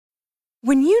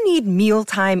When you need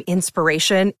mealtime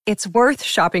inspiration, it's worth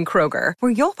shopping Kroger,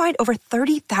 where you'll find over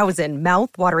 30,000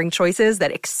 mouth-watering choices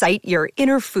that excite your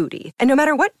inner foodie. And no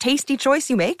matter what tasty choice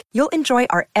you make, you'll enjoy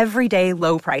our everyday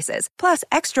low prices, plus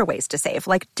extra ways to save,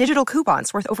 like digital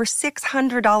coupons worth over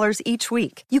 $600 each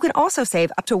week. You can also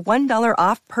save up to $1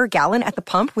 off per gallon at the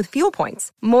pump with fuel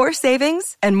points. More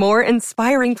savings and more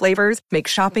inspiring flavors make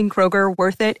shopping Kroger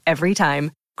worth it every time.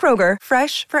 Kroger,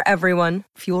 fresh for everyone.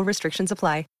 Fuel restrictions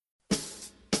apply.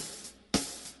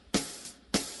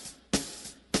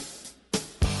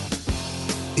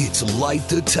 It's Light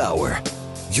the Tower,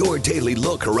 your daily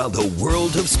look around the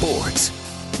world of sports.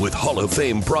 With Hall of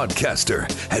Fame broadcaster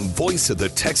and voice of the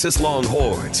Texas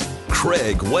Longhorns,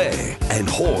 Craig Way, and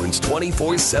Horns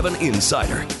 24/7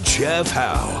 insider, Jeff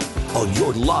Howe. On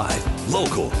your live,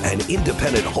 local, and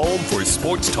independent home for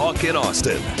sports talk in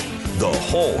Austin, The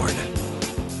Horn.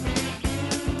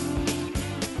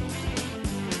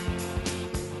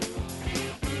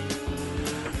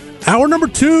 Hour number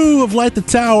 2 of Light the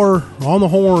Tower on the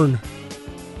Horn.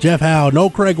 Jeff Howe, no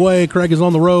Craig Way. Craig is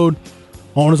on the road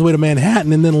on his way to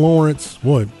Manhattan and then Lawrence.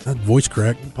 What? That voice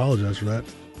crack. Apologize for that.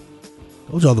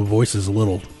 Told y'all the voice is a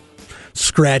little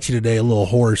scratchy today, a little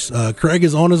hoarse. Craig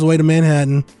is on his way to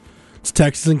Manhattan. It's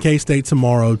Texas and K-State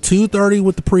tomorrow. 2:30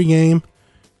 with the pregame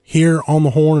here on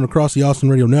the Horn and across the Austin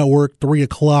Radio Network. 3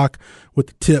 o'clock with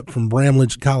the tip from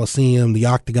Bramlage Coliseum, the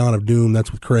Octagon of Doom.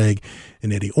 That's with Craig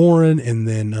and Eddie Oren. And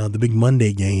then the big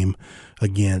Monday game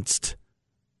against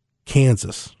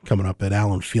Kansas coming up at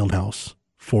Allen Fieldhouse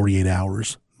 48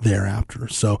 hours thereafter.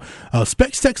 So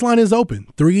Specs text line is open,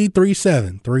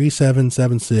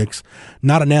 337-3776.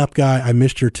 Not a nap guy. I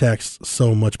missed your text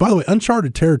so much. By the way,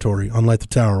 uncharted territory on Light the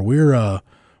Tower. We're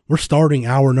starting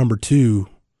hour number 2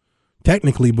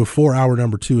 technically before hour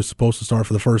number 2 is supposed to start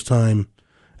for the first time,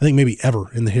 I think maybe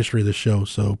ever in the history of this show.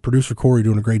 So producer Corey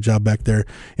doing a great job back there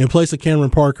in place of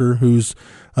Cameron Parker, who's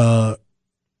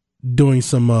doing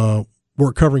some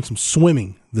work covering some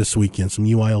swimming this weekend, some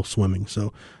UIL swimming.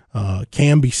 So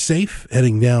Cam, be safe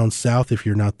heading down south if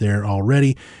you're not there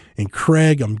already. And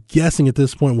Craig, I'm guessing at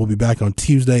this point, will be back on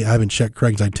Tuesday. I haven't checked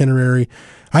Craig's itinerary.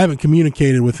 I haven't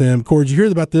communicated with him. Corey, did you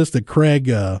hear about this, that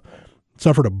Craig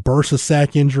suffered a bursa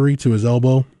sac injury to his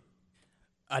elbow?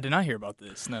 I did not hear about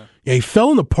this, no. Yeah, he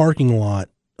fell in the parking lot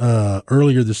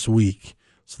earlier this week.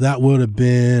 So that would have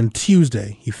been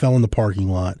Tuesday. He fell in the parking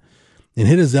lot and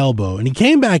hit his elbow. And he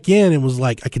came back in and was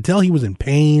like, I could tell he was in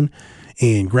pain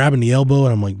and grabbing the elbow.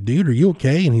 And I'm like, dude, are you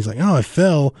okay? And he's like, oh, I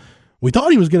fell. We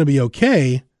thought he was going to be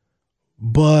okay,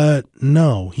 but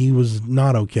no, he was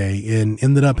not okay. And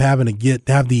ended up having to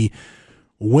have the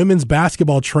women's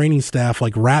basketball training staff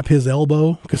like wrap his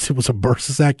elbow because it was a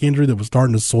bursa sac injury that was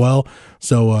starting to swell.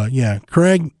 So yeah,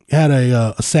 Craig had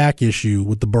a sac issue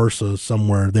with the bursa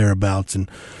somewhere thereabouts and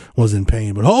was in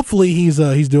pain. But hopefully he's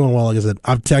doing well. Like I said,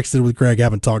 I've texted with Craig, I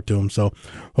haven't talked to him, so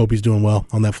hope he's doing well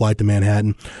on that flight to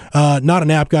Manhattan. Not a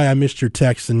nap guy. I missed your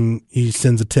text, and he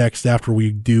sends a text after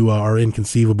we do our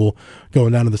inconceivable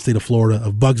going down to the state of Florida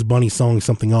of Bugs Bunny sawing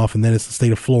something off, and then it's the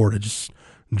state of Florida just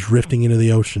drifting into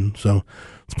the ocean. So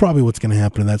it's probably what's going to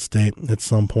happen in that state at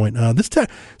some point. This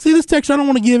text, I don't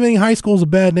want to give any high schools a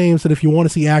bad name. Said if you want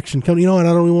to see action come, and I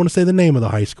don't even want to say the name of the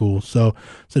high school. So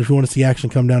said if you want to see action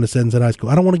come down to Seton High School.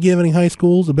 I don't want to give any high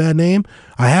schools a bad name.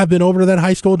 I have been over to that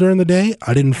high school during the day.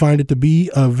 I didn't find it to be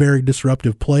a very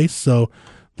disruptive place. So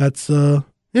that's, I'm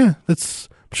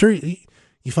sure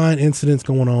you find incidents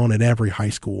going on at every high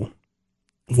school,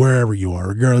 wherever you are,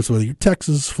 regardless of whether you're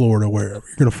Texas, Florida, wherever,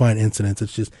 you're going to find incidents.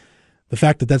 It's just the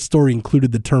fact that story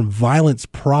included the term violence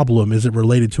problem isn't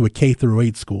related to a K through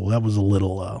 8 school. That was a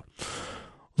little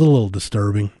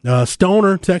disturbing.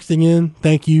 Stoner texting in.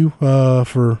 Thank you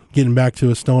for getting back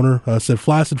to us, Stoner. Said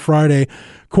Flaccid Friday,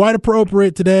 quite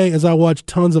appropriate today as I watch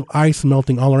tons of ice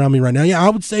melting all around me right now. Yeah, I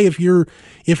would say if you're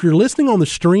listening on the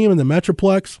stream in the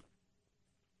Metroplex,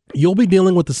 you'll be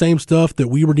dealing with the same stuff that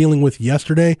we were dealing with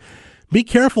yesterday. Be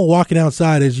careful walking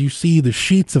outside as you see the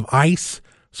sheets of ice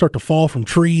start to fall from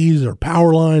trees or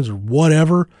power lines or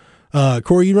whatever.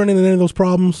 Corey, you running into any of those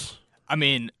problems? I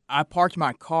mean, I parked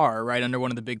my car right under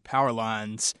one of the big power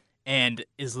lines, and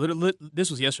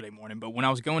this was yesterday morning, but when I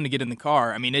was going to get in the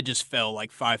car, I mean, it just fell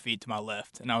like 5 feet to my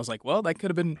left, and I was like, well, that could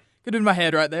have been my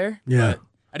head right there. Yeah. But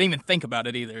I didn't even think about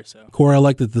it either. So, Corey, I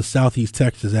like that the Southeast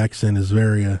Texas accent is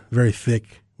very, very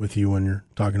thick with you when you're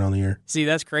talking on the air. See,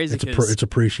 that's crazy. It's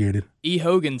appreciated. E.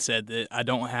 Hogan said that I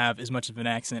don't have as much of an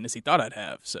accent as he thought I'd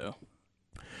have. So,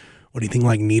 what do you think?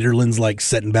 Like Nederland's like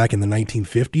setting back in the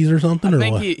 1950s or something? I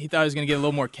think he thought he was going to get a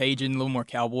little more Cajun, a little more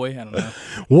cowboy. I don't know.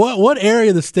 What area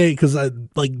of the state? Because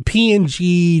like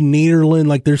PNG, Nederland,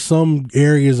 like there's some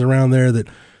areas around there that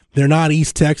they're not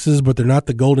East Texas, but they're not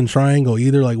the Golden Triangle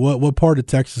either. Like, what part of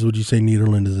Texas would you say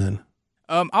Nederland is in?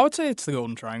 I would say it's the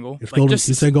Golden Triangle. It's Golden, you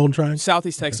say Golden Triangle?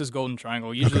 Southeast Texas, Golden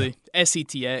Triangle. Usually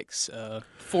SETX,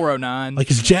 409. Like,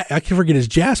 I can forget, is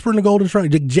Jasper in the Golden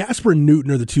Triangle? Jasper and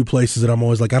Newton are the two places that I'm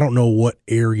always like, I don't know what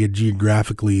area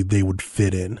geographically they would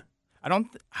fit in. I don't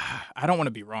want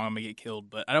to be wrong. I'm gonna get killed,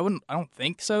 but I don't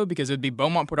think so, because it'd be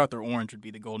Beaumont, Port Arthur, Orange would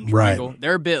be the Golden Triangle. Right.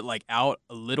 They're a bit like out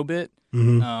a little bit.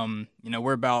 Mm-hmm.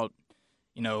 We're about,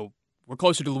 we're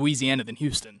closer to Louisiana than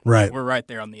Houston. Right. We're right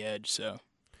there on the edge. So.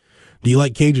 Do you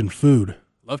like Cajun food?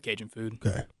 Love Cajun food.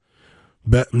 Okay.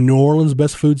 New Orleans,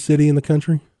 best food city in the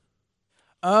country?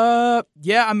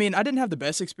 Yeah, I mean, I didn't have the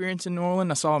best experience in New Orleans.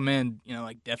 I saw a man,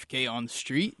 like defecate on the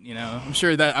street. I'm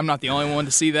sure that I'm not the only one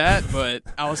to see that, but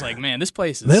I was like, man, this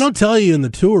place is. They don't tell you in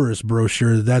the tourist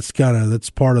brochure that's part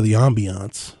of the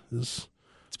ambiance. It's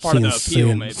part of the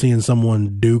appeal, maybe. Seeing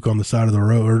someone duke on the side of the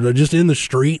road, or just in the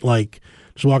street, like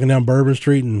just walking down Bourbon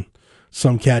Street, and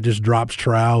some cat just drops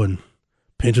trow and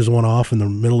pinches one off in the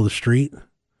middle of the street.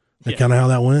 That's kind of how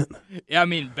that went? Yeah, I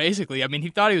mean, basically. I mean, he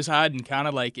thought he was hiding kind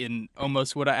of like in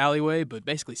almost what an alleyway, but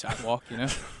basically sidewalk,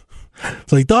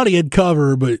 So he thought he had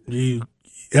cover, but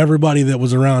everybody that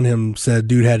was around him said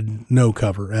dude had no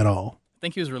cover at all. I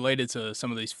think he was related to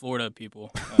some of these Florida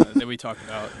people that we talked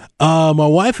about. My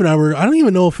wife and I don't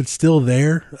even know if it's still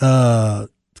there.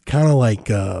 It's kind of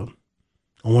like, I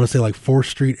want to say like 4th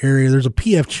Street area. There's a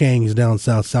P.F. Chang's down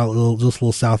south, just a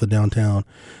little south of downtown.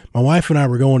 My wife and I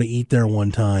were going to eat there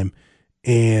one time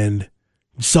and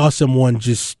saw someone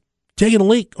just taking a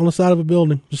leak on the side of a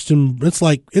building. It's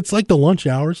like the lunch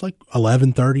hour. It's like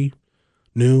 11:30,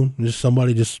 noon. And just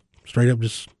somebody just straight up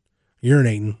just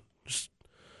urinating, just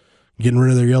getting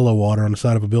rid of their yellow water on the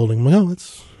side of a building. I'm like, oh,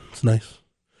 it's nice.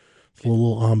 It's a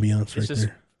little ambiance right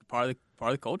there.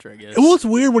 Part of the culture, I guess. Well, it's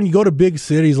weird when you go to big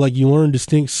cities, like you learn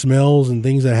distinct smells and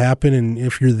things that happen, and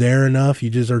if you're there enough,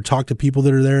 or talk to people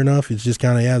that are there enough, it's just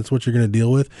kind of, that's what you're going to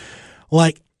deal with.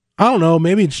 Like, I don't know,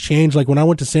 maybe it's changed. Like when I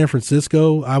went to San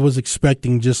Francisco, I was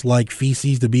expecting just like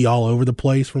feces to be all over the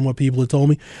place from what people had told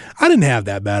me. I didn't have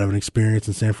that bad of an experience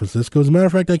in San Francisco. As a matter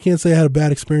of fact, I can't say I had a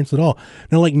bad experience at all.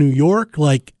 Now, like New York,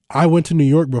 like I went to New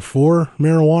York before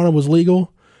marijuana was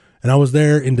legal, and I was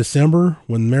there in December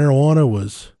when marijuana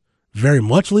was very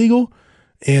much legal,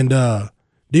 and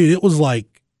dude, it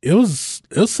was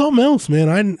something else, man.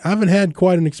 I haven't had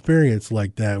quite an experience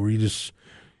like that where you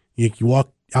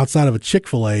walk outside of a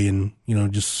Chick-fil-A and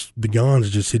just the guns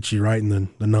just hit you right in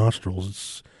the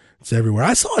nostrils. It's everywhere.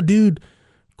 I saw a dude,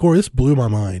 Corey, this blew my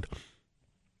mind.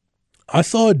 I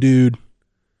saw a dude,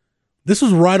 this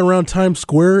was right around Times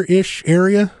Square-ish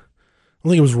area. I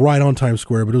think it was right on Times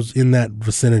Square, but it was in that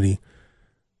vicinity.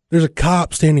 There's a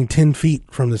cop standing 10 feet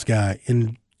from this guy,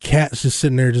 and cat's just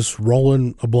sitting there just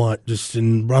rolling a blunt.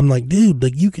 And I'm like, dude,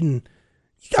 like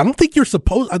I don't think you're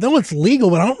supposed, I know it's legal,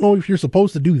 but I don't know if you're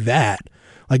supposed to do that.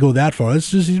 Like go that far.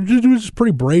 It's just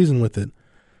pretty brazen with it.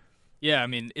 Yeah, I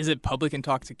mean, is it public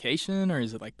intoxication or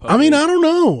is it like public? I mean, I don't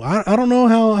know. I don't know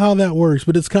how that works,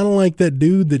 but it's kind of like that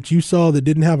dude that you saw that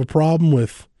didn't have a problem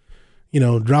with,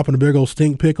 dropping a big old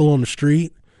stink pickle on the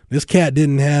street. This cat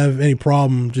didn't have any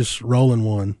problem just rolling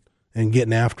one and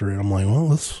getting after it. I'm like,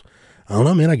 well, I don't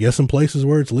know, man. I guess in places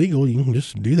where it's legal, you can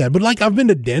just do that. But like I've been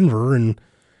to Denver, and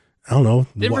I don't know.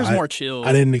 Denver's more chill.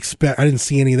 I didn't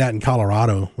see any of that in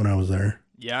Colorado when I was there.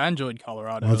 Yeah, I enjoyed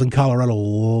Colorado. I was in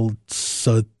Colorado,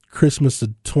 so Christmas, the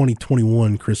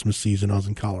 2021 Christmas season, I was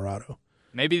in Colorado.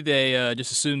 Maybe they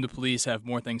just assume the police have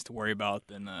more things to worry about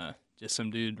than just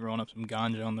some dude rolling up some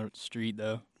ganja on the street,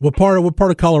 though. What part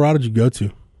of Colorado did you go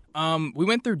to? We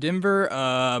went through Denver.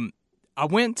 I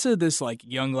went to this like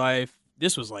Young Life.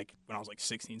 This was like when I was like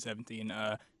 16, 17.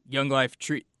 Young Life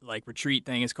retreat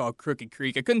thing. It's called Crooked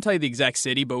Creek. I couldn't tell you the exact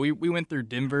city, but we went through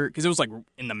Denver because it was like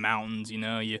in the mountains.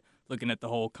 You looking at the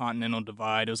whole Continental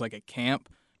Divide. It was like a camp.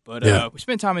 But we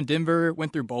spent time in Denver.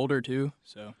 Went through Boulder too.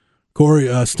 So Corey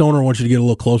Stoner wants you to get a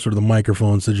little closer to the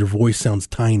microphone. Says your voice sounds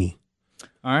tiny.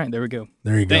 All right, there we go.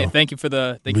 There you go. Thank you for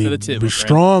the tip. Be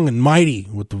strong and mighty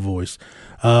with the voice.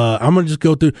 I'm gonna just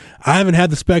go through. I haven't had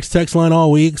the Specs text line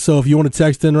all week, so if you want to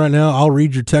text in right now, I'll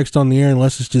read your text on the air,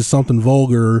 unless it's just something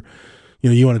vulgar. Or,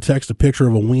 you want to text a picture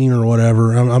of a wiener or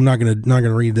whatever. I'm not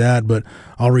gonna read that, but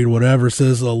I'll read whatever. It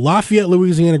says Lafayette,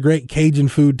 Louisiana, great Cajun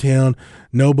food town.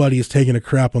 Nobody is taking a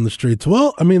crap on the streets.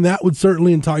 Well, I mean, that would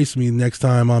certainly entice me next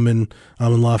time I'm in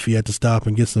Lafayette to stop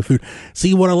and get some food.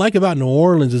 See, what I like about New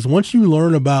Orleans is once you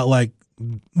learn about like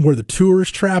where the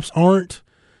tourist traps aren't,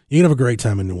 you can have a great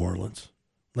time in New Orleans.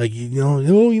 Like, you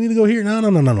need to go here.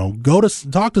 No. Go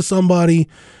to talk to somebody.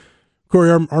 Corey,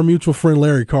 our mutual friend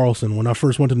Larry Carlson, when I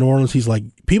first went to New Orleans, he's like,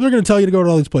 people are going to tell you to go to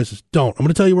all these places. Don't. I'm going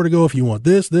to tell you where to go if you want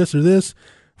this, this, or this.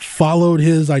 Followed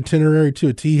his itinerary to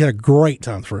a T. Had a great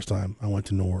time the first time I went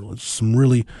to New Orleans. Some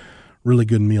really, really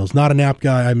good meals. Not an app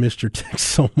guy. I missed your text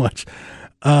so much.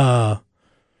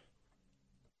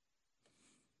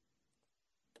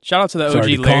 Shout out to the OG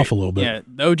Sorry to Larry. cough a little bit. Yeah,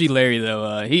 the OG Larry,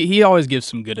 though, he always gives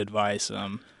some good advice.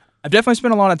 I've definitely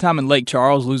spent a lot of time in Lake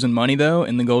Charles losing money, though,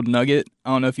 in the Golden Nugget.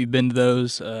 I don't know if you've been to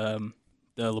those, the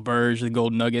LaBerge, the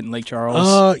Golden Nugget in Lake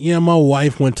Charles. Yeah, my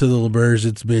wife went to the LaBerge.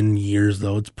 It's been years,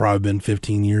 though. It's probably been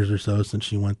 15 years or so since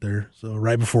she went there. So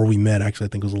right before we met, actually, I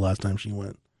think was the last time she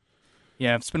went.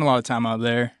 Yeah, I've spent a lot of time out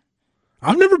there.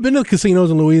 I've never been to the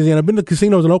casinos in Louisiana. I've been to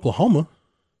casinos in Oklahoma.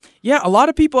 Yeah, a lot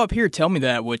of people up here tell me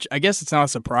that, which I guess it's not a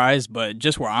surprise, but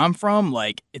just where I'm from,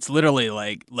 like, it's literally,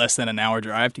 like, less than an hour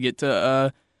drive to get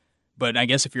to, but I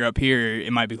guess if you're up here,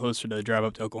 it might be closer to drive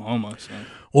up to Oklahoma. So.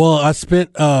 Well, I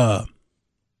spent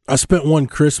one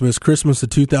Christmas of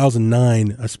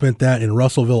 2009. I spent that in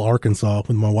Russellville, Arkansas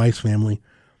with my wife's family.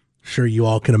 Sure, you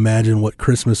all can imagine what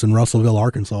Christmas in Russellville,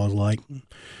 Arkansas is like.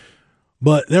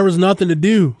 But there was nothing to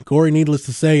do, Corey, needless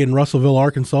to say, in Russellville,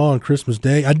 Arkansas on Christmas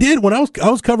Day. I did when I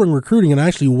was covering recruiting, and I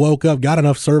actually woke up, got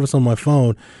enough service on my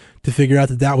phone to figure out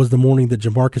that was the morning that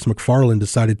Jamarcus McFarland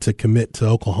decided to commit to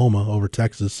Oklahoma over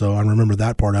Texas. So I remember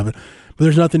that part of it. But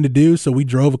there's nothing to do, so we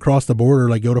drove across the border,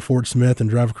 like go to Fort Smith and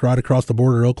drive right across the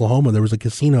border to Oklahoma. There was a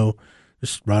casino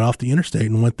just right off the interstate,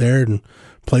 and went there and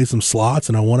played some slots,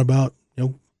 and I won went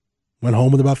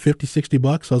home with about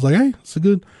 $50-$60. So I was like, hey, it's a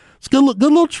good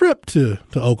little trip to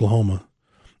Oklahoma.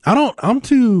 I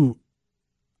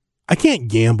can't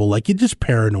gamble. Like, it just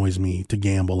paranoids me to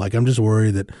gamble. Like, I'm just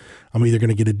worried that I'm either going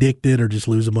to get addicted or just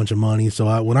lose a bunch of money.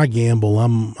 So when I gamble,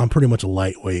 I'm pretty much a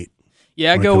lightweight.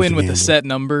 Yeah, I go in with a set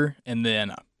number and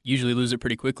then usually lose it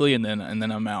pretty quickly, and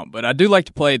then I'm out. But I do like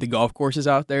to play the golf courses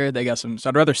out there. They got some, so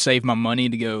I'd rather save my money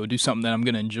to go do something that I'm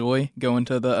going to enjoy. Going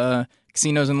to the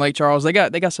casinos in Lake Charles, they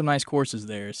got some nice courses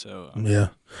there. So yeah,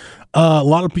 a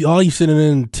lot of people, all you sending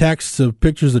in texts of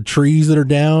pictures of trees that are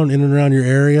down in and around your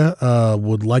area.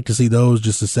 Would like to see those.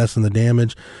 Just assessing the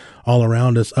damage all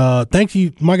around us. Thank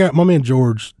you, my man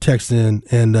George texted in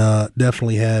and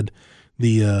definitely had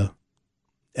the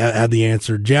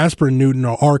answer. Jasper and Newton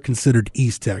are considered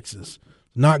East Texas,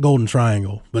 not Golden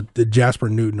Triangle, but the Jasper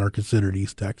and Newton are considered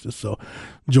East Texas. So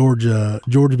George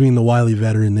being the wily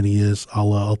veteran that he is,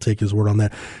 I'll take his word on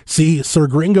that. See, Sir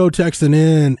Gringo texting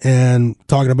in and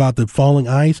talking about the falling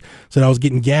ice, said I was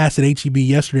getting gas at HEB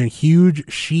yesterday and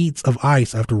huge sheets of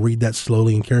ice, I have to read that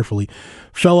slowly and carefully,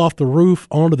 fell off the roof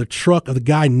onto the truck of the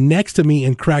guy next to me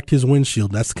and cracked his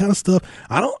windshield. That's the kind of stuff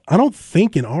I don't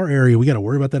think in our area we got to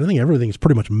worry about that. I think everything's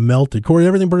pretty much melted. Corey,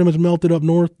 everything pretty much melted up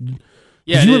north.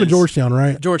 Yeah, you live in Georgetown,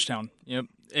 right? Georgetown. Yep.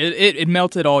 It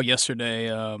melted all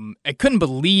yesterday. I couldn't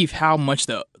believe how much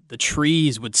the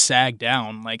trees would sag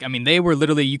down. Like, I mean, they were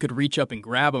literally, you could reach up and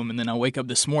grab them, and then I wake up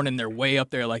this morning, they're way up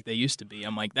there like they used to be.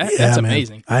 I'm like, that's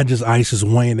amazing. I had just ice just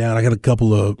weighing down. I got a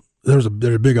couple of, there's a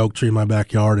big oak tree in my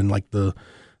backyard, and like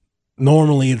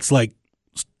normally it's like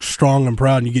strong and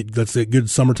proud, and you get, let's say, good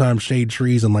summertime shade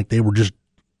trees, and like they were just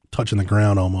touching the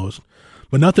ground almost.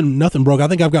 But nothing broke. I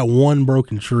think I've got one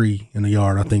broken tree in the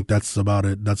yard. I think that's about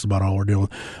it. That's about all we're dealing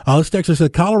with. This texter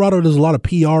said Colorado does a lot of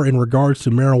PR in regards to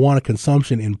marijuana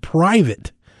consumption in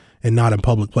private and not in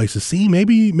public places. See,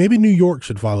 maybe New York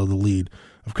should follow the lead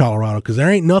of Colorado, because there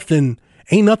ain't nothing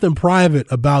private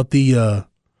about the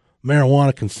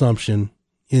marijuana consumption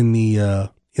in the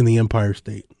Empire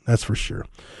State. That's for sure.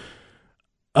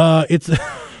 It's.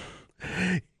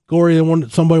 Corey,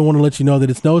 somebody want to let you know that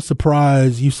it's no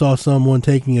surprise you saw someone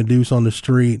taking a deuce on the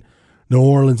street. New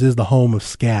Orleans is the home of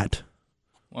scat.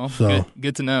 Well, so,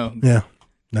 good to know. Yeah,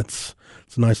 it's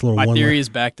a nice little one. My theory is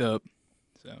backed up.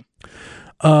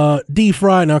 So, D.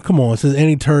 Fry, now come on, it says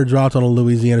any turd dropped on a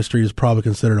Louisiana street is probably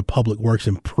considered a public works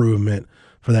improvement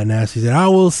for that nasty. I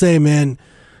will say, man,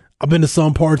 I've been to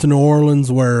some parts of New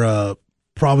Orleans where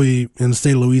probably in the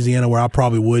state of Louisiana where I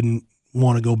probably wouldn't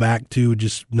want to go back to,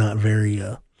 just not very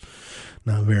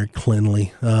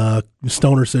cleanly.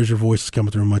 Stoner says your voice is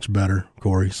coming through much better,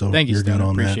 Corey. So thank you, you're Stoner. good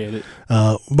on Appreciate it.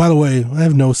 By the way, I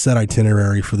have no set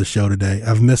itinerary for the show today.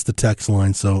 I've missed the text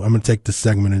line, so I'm going to take this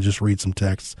segment and just read some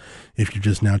texts if you're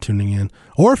just now tuning in.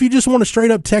 Or if you just want to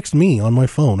straight up text me on my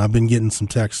phone. I've been getting some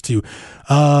texts too.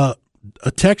 A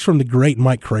text from the great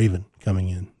Mike Craven coming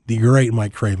in. The great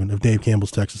Mike Craven of Dave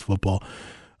Campbell's Texas Football.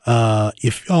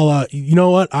 If y'all, you know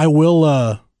what? I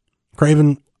will,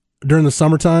 Craven, during the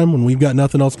summertime when we've got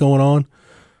nothing else going on,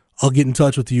 I'll get in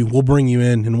touch with you. We'll bring you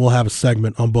in and we'll have a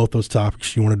segment on both those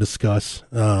topics you want to discuss.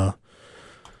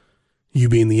 You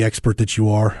being the expert that you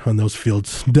are on those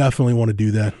fields, definitely want to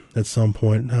do that at some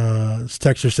point. This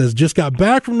texter says, just got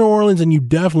back from New Orleans, and you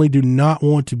definitely do not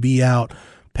want to be out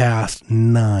past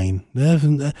 9. I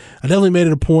definitely make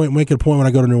it a point when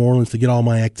I go to New Orleans to get all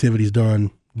my activities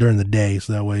done during the day,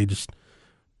 so that way just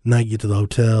night get to the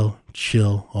hotel,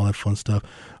 chill, all that fun stuff.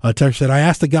 Texter said, I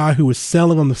asked the guy who was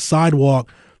selling on the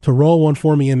sidewalk to roll one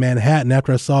for me in Manhattan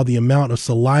after I saw the amount of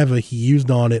saliva he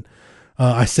used on it.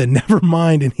 I said, never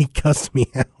mind, and he cussed me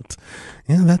out.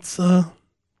 Yeah, that's a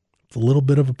little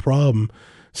bit of a problem.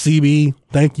 CB,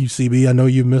 thank you, CB. I know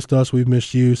you've missed us. We've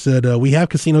missed you. Said, we have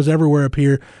casinos everywhere up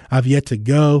here. I've yet to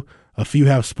go. A few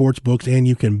have sports books, and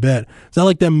you can bet. Is that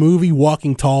like that movie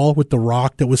Walking Tall with The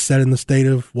Rock that was set in the state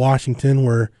of Washington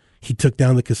where he took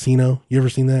down the casino? You ever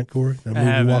seen that, Corey? That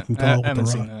movie Walking Tall with The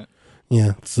Rock? Seen that.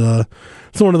 Yeah, it's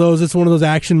one of those. It's one of those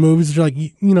action movies that you're like,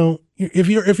 you know, if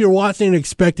you're watching and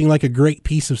expecting like a great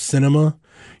piece of cinema,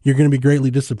 you're going to be greatly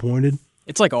disappointed.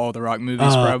 It's like all the Rock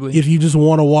movies, probably. If you just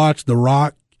want to watch The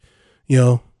Rock, you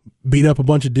know, beat up a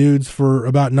bunch of dudes for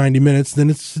about 90 minutes, then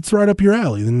it's right up your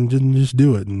alley. Then just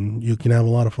do it, and you can have a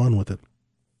lot of fun with it.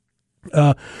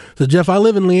 So Jeff, I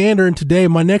live in Leander, and today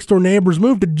my next door neighbors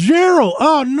moved to Gerald.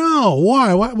 Oh no,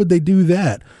 why? Why would they do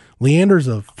that? Leander's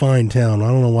a fine town. I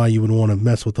don't know why you would want to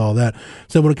mess with all that.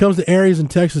 So when it comes to areas in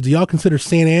Texas, do y'all consider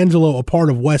San Angelo a part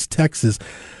of West Texas?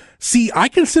 See, I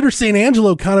consider San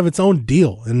Angelo kind of its own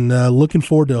deal, and looking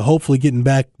forward to hopefully getting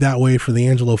back that way for the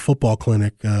Angelo Football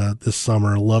Clinic this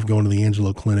summer. I love going to the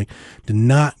Angelo Clinic. Did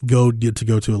not get to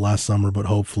go to it last summer, but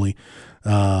hopefully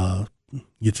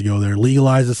get to go there.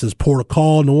 Legalize this as Port of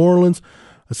Call, New Orleans.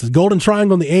 It says Golden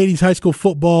Triangle in the 80s. High school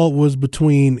football was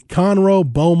between Conroe,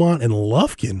 Beaumont, and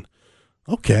Lufkin.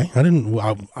 Okay,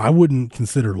 I wouldn't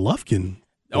consider Lufkin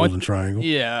Golden Triangle.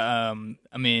 Yeah,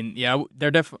 I mean, yeah,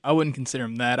 I wouldn't consider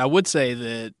them that. I would say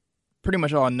that pretty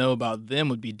much all I know about them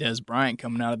would be Des Bryant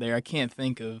coming out of there. I can't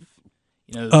think of,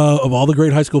 of all the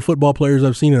great high school football players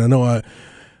I've seen, and I know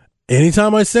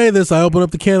anytime I say this, I open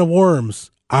up the can of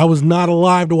worms. I was not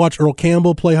alive to watch Earl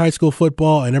Campbell play high school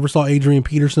football. I never saw Adrian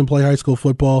Peterson play high school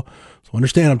football. So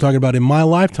understand, I'm talking about in my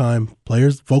lifetime,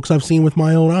 folks I've seen with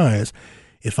my own eyes.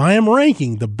 If I am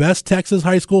ranking the best Texas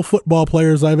high school football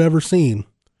players I've ever seen,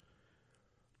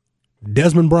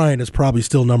 Desmond Bryant is probably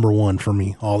still number one for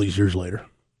me all these years later.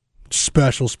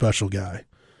 Special guy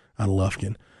out of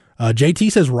Lufkin.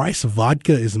 JT says Rice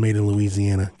vodka is made in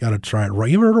Louisiana. Got to try it.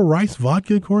 You ever heard of Rice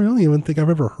vodka, Corey? I don't even think I've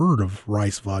ever heard of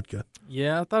Rice vodka.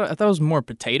 Yeah, I thought it was more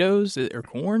potatoes or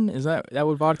corn. Is that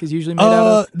what vodka is usually made out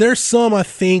of? There's some, I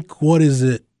think. What is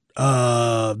it?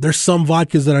 There's some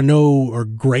vodkas that I know are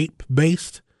grape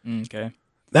based. Okay.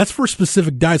 That's for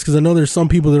specific diets, because I know there's some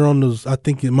people that are on those. I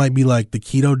think it might be like the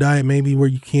keto diet, maybe, where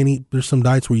you can't eat. There's some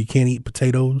diets where you can't eat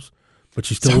potatoes, but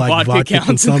you still like vodka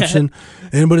consumption.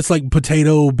 But it's like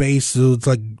potato based, so it's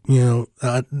like,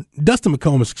 Dustin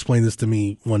McComas explained this to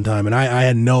me one time, and I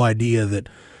had no idea that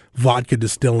vodka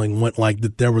distilling went like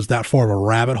that. There was that far of a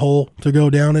rabbit hole to go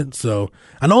down it. So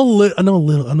I know a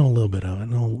little bit of it. I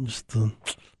know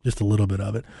just a little bit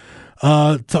of it.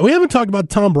 So we haven't talked about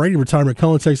Tom Brady retirement.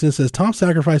 Colin Texas says Tom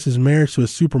sacrificed his marriage to a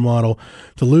supermodel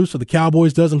to lose so the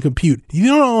Cowboys doesn't compute. You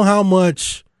don't know how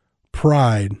much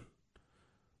pride.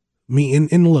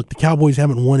 And look, the Cowboys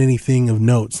haven't won anything of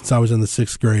note since I was in the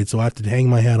 6th grade, so I have to hang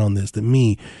my hat on this. That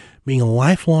me, being a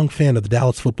lifelong fan of the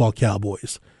Dallas Football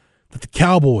Cowboys, that the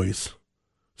Cowboys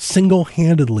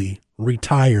single-handedly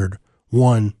retired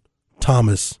one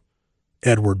Thomas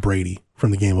Edward Brady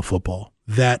from the game of football.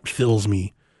 That fills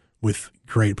me with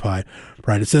great pride.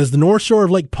 It says the North Shore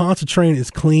of Lake Pontchartrain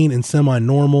is clean and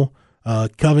semi-normal.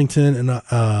 Covington and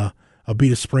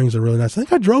Abita Springs are really nice. I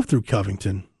think I drove through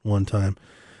Covington one time.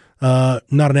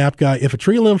 Not an app guy. If a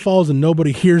tree limb falls and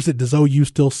nobody hears it, does OU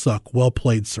still suck? Well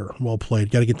played, sir. Well played.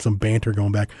 Got to get some banter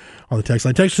going back on the text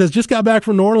line. Texter says, just got back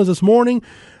from New Orleans this morning.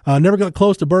 Never got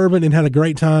close to bourbon and had a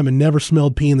great time and never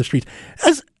smelled pee in the streets.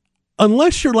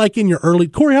 Unless you're like in your early.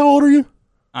 Corey, how old are you?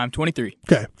 I'm 23.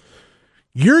 Okay.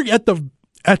 You're at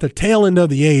the tail end of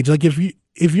the age. Like if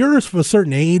you're of a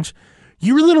certain age,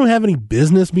 you really don't have any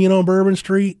business being on Bourbon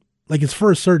Street. Like it's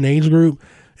for a certain age group.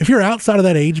 If you're outside of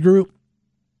that age group,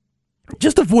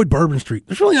 just avoid Bourbon Street.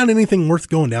 There's really not anything worth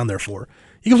going down there for.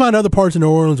 You can find other parts of New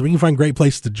Orleans where you can find great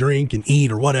places to drink and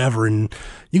eat or whatever, and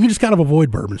you can just kind of avoid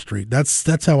Bourbon Street.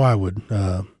 That's how I would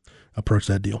approach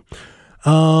that deal.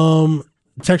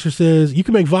 Texter says, you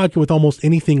can make vodka with almost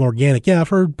anything organic. Yeah, I've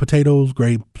heard potatoes,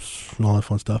 grapes, and all that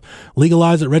fun stuff.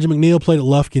 Legalize it. Reggie McNeil played at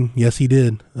Lufkin. Yes, he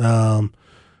did.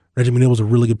 Reggie McNeil was a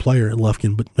really good player at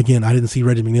Lufkin. But, again, I didn't see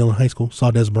Reggie McNeil in high school. Saw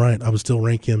Des Bryant. I would still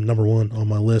rank him number one on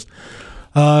my list.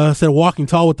 Said Walking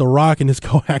Tall with The Rock and his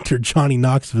co-actor Johnny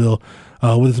Knoxville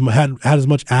had as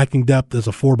much acting depth as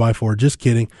a 4x4. Just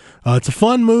kidding. It's a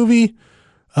fun movie.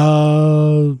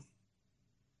 Yeah,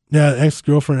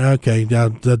 ex-girlfriend. Okay, yeah,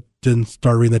 that didn't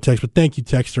start reading that text, but thank you,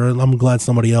 texter. I'm glad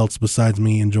somebody else besides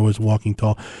me enjoys Walking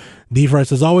Tall. D. Fry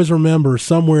says, always remember,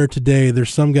 somewhere today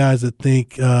there's some guys that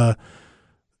think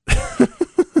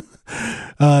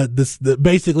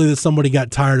basically that somebody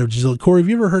got tired of Gisele. Corey, have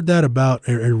you ever heard that about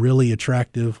a really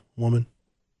attractive woman?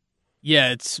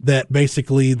 Yeah, it's that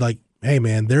basically like, hey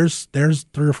man, there's 3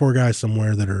 or 4 guys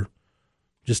somewhere that are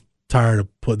just that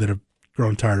have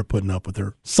grown tired of putting up with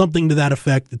her. Something to that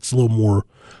effect. It's a little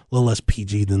less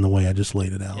PG than the way I just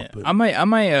laid it out. Yeah. But I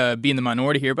might be in the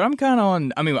minority here, but I'm kind of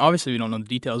on. I mean, obviously we don't know the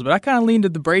details, but I kind of lean to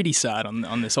the Brady side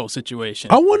on this whole situation.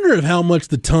 I wonder if how much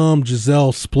the Tom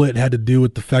Gisele split had to do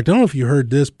with the fact. I don't know if you heard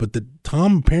this, but that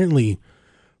Tom apparently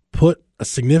put a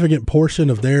significant portion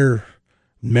of their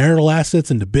marital assets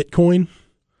into Bitcoin.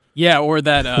 Yeah, or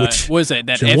that was it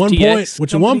that FTX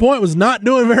which at one point was not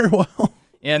doing very well.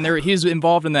 Yeah, and he was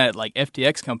involved in that like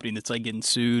FTX company that's like getting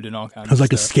sued and all kinds of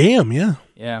stuff. It was like a scam, yeah.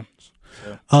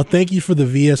 Yeah. Thank you for the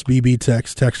VSBB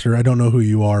texter. I don't know who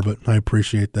you are, but I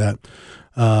appreciate that.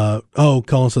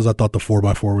 Colin says, I thought the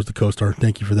 4x4 was the co-star.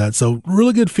 Thank you for that. So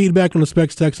really good feedback on the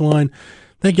Specs text line.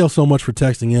 Thank y'all so much for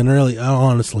texting in. Really,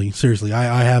 honestly, seriously,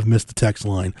 I have missed the text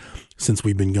line since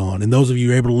we've been gone. And those of you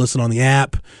who are able to listen on the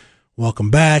app, welcome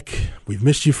back. We've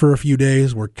missed you for a few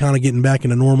days. We're kind of getting back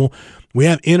into normal. We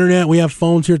have internet. We have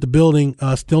phones here at the building.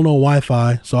 Still no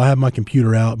Wi-Fi, so I have my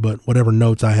computer out, but whatever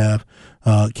notes I have,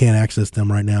 can't access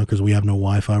them right now because we have no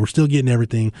Wi-Fi. We're still getting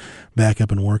everything back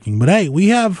up and working. But hey, we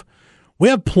have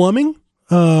plumbing.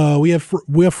 We have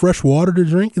fresh water to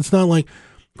drink. It's not like,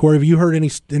 Corey, have you heard any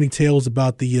tales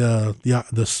about the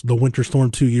winter storm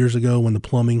 2 years ago when the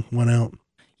plumbing went out?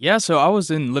 Yeah, so I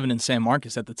was living in San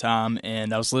Marcos at the time,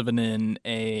 and I was living in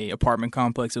a apartment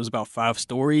complex. It was about 5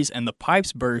 stories, and the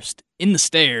pipes burst in the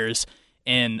stairs,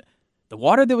 and the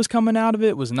water that was coming out of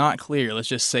it was not clear. Let's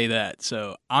just say that.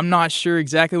 So I'm not sure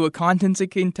exactly what contents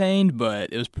it contained,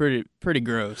 but it was pretty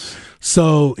gross.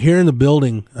 So here in the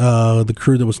building, the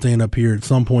crew that was staying up here, at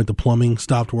some point the plumbing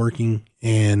stopped working,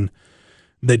 and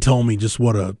they told me just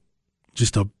a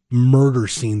murder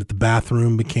scene that the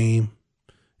bathroom became.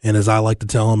 And as I like to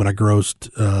tell them, and I grossed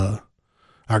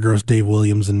Dave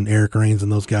Williams and Eric Rains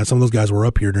and those guys. Some of those guys were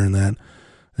up here during that.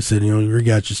 I said, your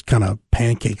guys just kind of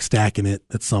pancake stacking it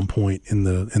at some point in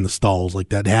the stalls. Like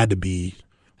that had to be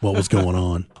what was going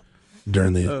on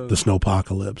during the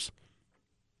snowpocalypse.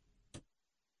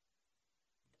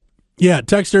 Yeah,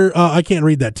 Texter, I can't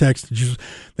read that text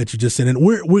that you just sent in.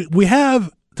 We have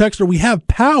Texter. We have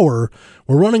power.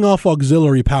 We're running off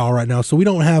auxiliary power right now, so we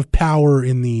don't have power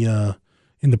in the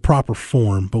proper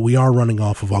form, but we are running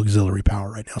off of auxiliary power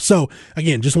right now. So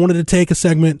again, just wanted to take a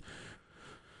segment,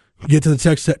 get to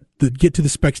the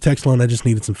Specs text line. I just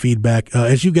needed some feedback.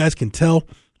 As you guys can tell,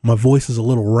 my voice is a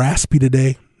little raspy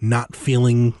today, not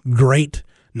feeling great,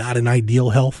 not in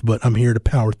ideal health, but I'm here to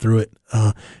power through it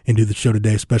and do the show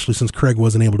today, especially since Craig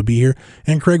wasn't able to be here,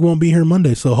 and Craig won't be here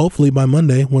Monday. So hopefully by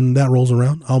Monday, when that rolls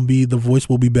around, the voice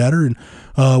will be better and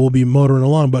we'll be motoring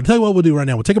along. But I'll tell you what we'll do right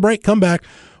now. We'll take a break, come back.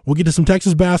 We'll get to some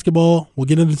Texas basketball. We'll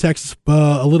get into Texas,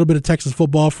 a little bit of Texas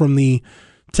football from the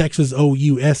Texas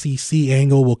OU SEC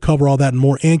angle. We'll cover all that and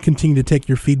more, and continue to take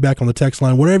your feedback on the text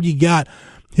line. Whatever you got,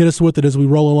 hit us with it as we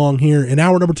roll along here in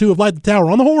hour number 2 of Light the Tower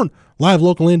on the Horn, live,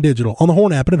 local, and digital on the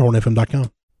Horn app and at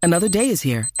hornfm.com. Another day is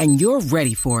here, and you're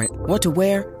ready for it. What to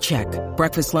wear? Check.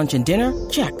 Breakfast, lunch, and dinner?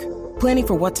 Check. Planning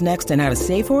for what's next and how to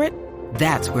save for it?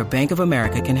 That's where Bank of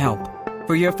America can help.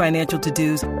 For your financial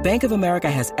to-dos, Bank of America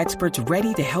has experts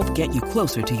ready to help get you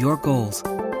closer to your goals.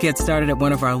 Get started at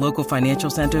one of our local financial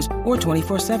centers or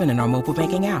 24/7 in our mobile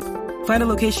banking app. Find a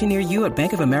location near you at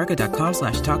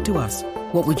bankofamerica.com/talktous.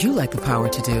 What would you like the power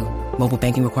to do? Mobile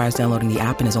banking requires downloading the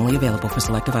app and is only available for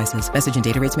select devices. Message and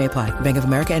data rates may apply. Bank of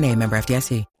America NA, member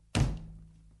FDIC.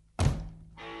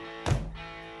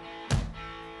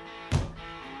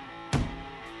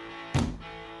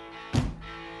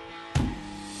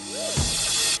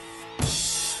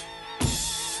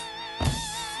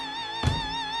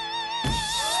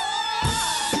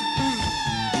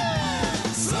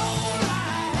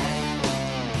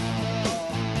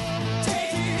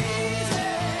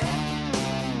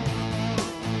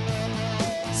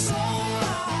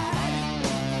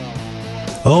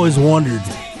 I always wondered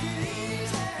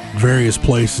various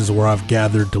places where I've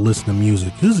gathered to listen to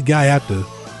music. Who's the guy I have to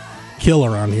kill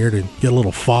around here to get a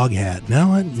little fog hat?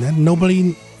 No,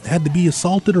 nobody had to be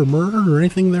assaulted or murdered or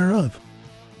anything thereof.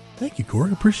 Thank you,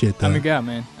 Corey. Appreciate that. I'm your guy,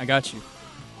 man. I got you.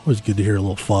 Always good to hear a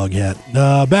little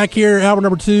Foghat. Back here, hour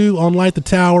number 2 on Light the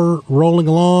Tower, rolling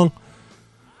along.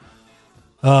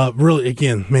 Really,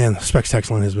 again, man, Specs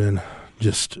text line has been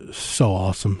just so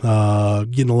awesome.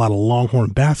 Getting a lot of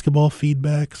Longhorn basketball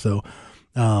feedback. So,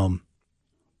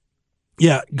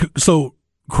 yeah. So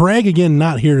Craig, again,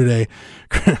 not here today.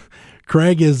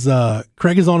 Craig is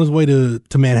on his way to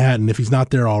Manhattan if he's not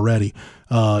there already.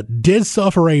 Did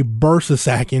suffer a bursa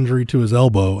sac injury to his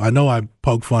elbow. I know I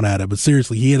poked fun at it, but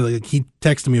seriously, he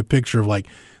texted me a picture of like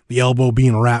the elbow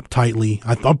being wrapped tightly.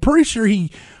 I'm pretty sure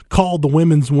he called the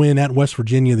women's win at West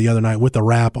Virginia the other night with a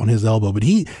wrap on his elbow, but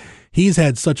he's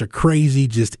had such a crazy,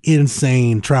 just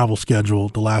insane travel schedule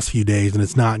the last few days, and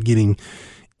it's not getting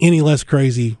any less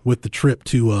crazy with the trip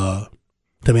to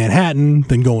Manhattan,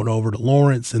 then going over to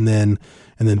Lawrence and then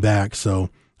back. So,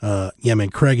 yeah, man,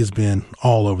 Craig has been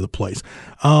all over the place.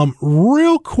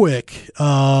 Real quick,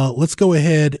 let's go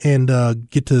ahead and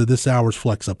get to this hour's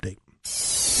Flex update.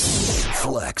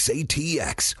 Flex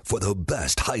ATX for the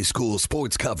best high school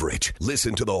sports coverage.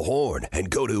 Listen to the Horn and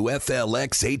go to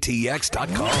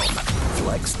FLXATX.com.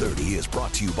 Flex 30 is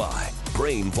brought to you by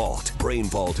Brain Vault. Brain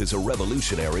Vault is a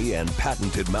revolutionary and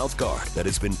patented mouthguard that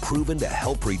has been proven to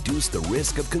help reduce the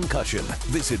risk of concussion.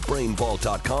 Visit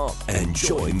BrainVault.com and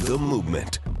join the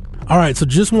movement. All right, so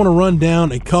just want to run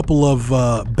down a couple of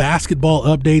basketball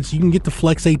updates. You can get to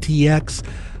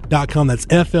FlexATX.com. That's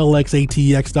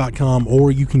FLXATX.com, or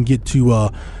you can get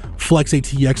to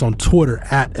FlexATX on Twitter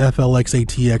at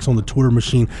FLXATX on the Twitter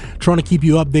machine. Trying to keep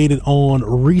you updated on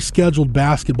rescheduled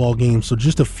basketball games. So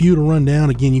just a few to run down.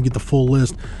 Again, you get the full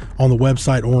list on the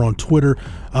website or on Twitter.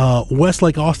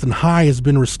 Westlake Austin High has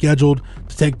been rescheduled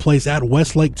to take place at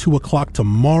Westlake 2 o'clock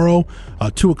tomorrow.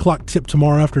 2 o'clock tip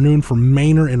tomorrow afternoon for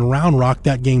Manor and Round Rock.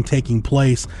 That game taking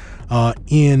place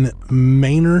in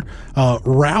Manor.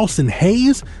 Rouse and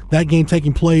Hayes, that game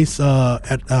taking place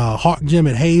at Hawk Gym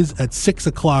at Hayes at 6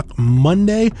 o'clock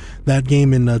Monday. That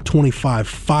game in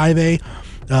 25-5A.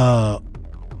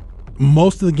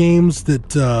 Most of the games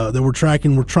that we're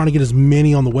tracking, we're trying to get as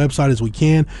many on the website as we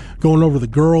can. Going over the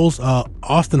girls,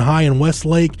 Austin High and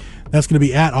Westlake, that's going to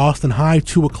be at Austin High,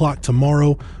 2 o'clock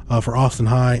tomorrow for Austin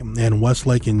High and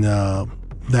Westlake, and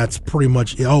that's pretty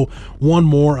much it. Oh, one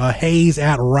more, Hayes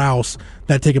at Rouse,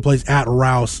 that taking place at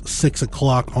Rouse, 6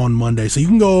 o'clock on Monday. So you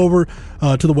can go over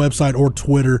to the website or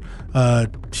Twitter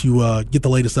to get the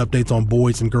latest updates on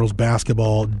boys and girls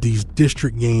basketball, these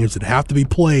district games that have to be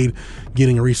played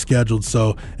getting rescheduled.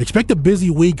 So expect a busy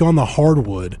week on the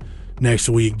hardwood next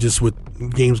week, just with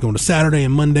games going to Saturday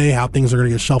and Monday, how things are going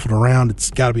to get shuffled around.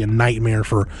 It's got to be a nightmare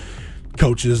for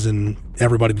coaches and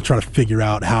everybody to try to figure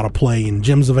out how to play, and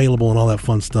gyms available and all that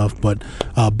fun stuff. But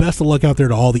best of luck out there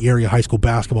to all the area high school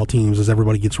basketball teams as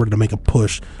everybody gets ready to make a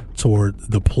push toward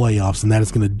the playoffs. And that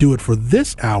is going to do it for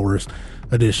this hour's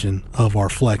edition of our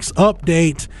Flex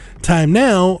Update. Time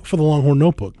now for the Longhorn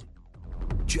Notebook.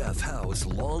 Jeff Howe's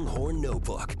Longhorn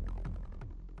Notebook.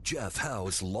 Jeff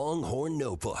Howe's Longhorn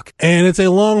Notebook. And it's a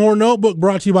Longhorn Notebook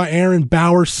brought to you by Aaron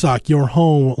Bowersock, your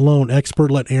home loan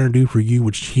expert. Let Aaron do for you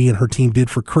what he and her team did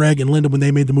for Craig and Linda when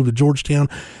they made the move to Georgetown.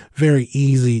 Very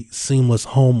easy, seamless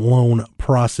home loan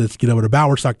process. Get over to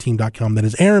bowersockteam.com. That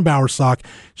is Aaron Bowersock.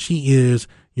 She is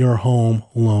your home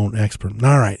loan expert.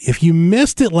 All right. If you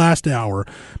missed it last hour,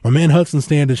 my man Hudson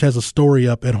Standish has a story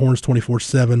up at Horns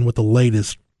 24/7 with the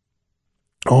latest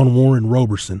on Warren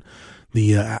Roberson,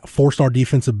 the four-star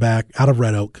defensive back out of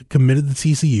Red Oak, committed to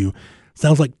TCU.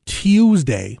 Sounds like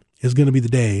Tuesday is going to be the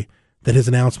day that his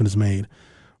announcement is made.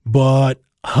 But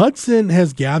Hudson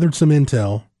has gathered some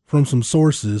intel from some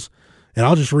sources, and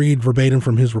I'll just read verbatim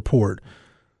from his report.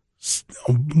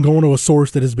 Going to a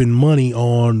source that has been money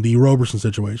on the Roberson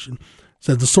situation.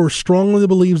 Says the source strongly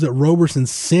believes that Roberson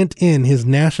sent in his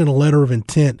national letter of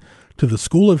intent to the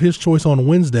school of his choice on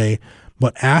Wednesday,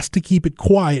 but asked to keep it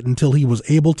quiet until he was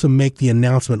able to make the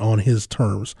announcement on his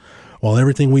terms. While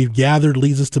everything we've gathered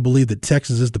leads us to believe that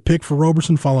Texas is the pick for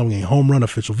Roberson following a home run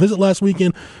official visit last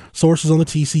weekend, sources on the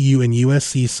TCU and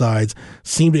USC sides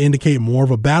seem to indicate more of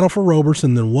a battle for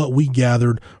Roberson than what we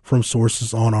gathered from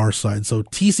sources on our side. So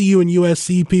TCU and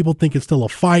USC people think it's still a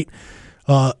fight.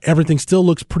 Everything still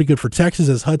looks pretty good for Texas.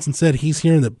 As Hudson said, he's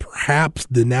hearing that perhaps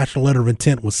the national letter of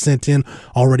intent was sent in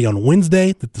already on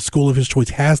Wednesday, that the school of his choice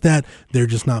has that. They're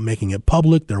just not making it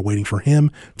public. They're waiting for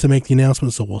him to make the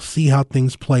announcement. So we'll see how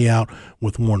things play out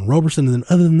with Warren Roberson. And then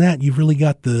other than that, you've really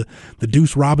got the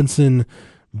Deuce Robinson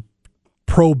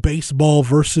pro baseball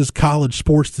versus college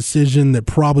sports decision that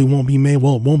probably won't be made.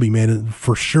 Well, it won't be made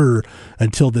for sure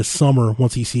until this summer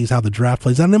once he sees how the draft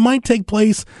plays out. And it might take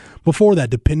place before that,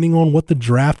 depending on what the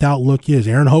draft outlook is.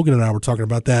 Aaron Hogan and I were talking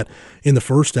about that in the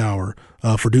first hour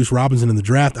for Deuce Robinson in the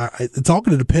draft. It's all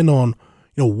going to depend on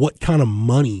what kind of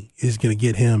money is going to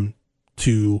get him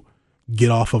to get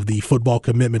off of the football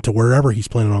commitment to wherever he's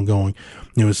planning on going.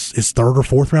 Is third or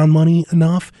fourth round money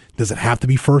enough? Does it have to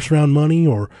be first round money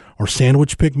or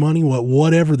sandwich pick money?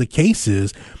 Whatever the case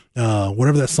is,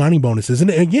 whatever that signing bonus is. And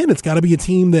again, it's got to be a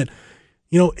team that,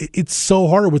 it's so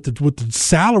hard with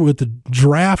the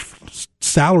draft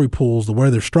salary pools, the way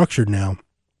they're structured now,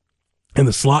 and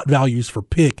the slot values for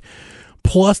pick.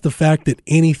 Plus the fact that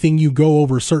anything you go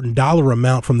over a certain dollar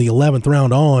amount from the 11th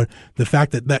round on, the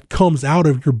fact that comes out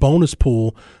of your bonus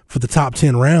pool for the top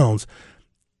 10 rounds,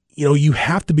 you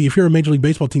have to be, if you're a Major League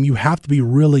Baseball team, you have to be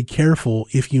really careful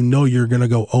if you're going to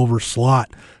go over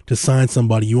slot to sign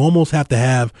somebody. You almost have to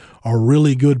have a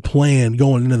really good plan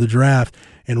going into the draft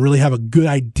and really have a good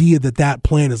idea that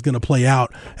plan is going to play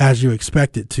out as you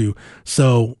expect it to.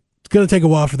 So it's going to take a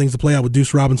while for things to play out with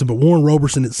Deuce Robinson, but Warren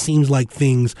Roberson, it seems like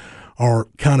things are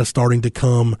kind of starting to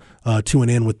come to an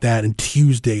end with that. And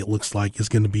Tuesday, it looks like, is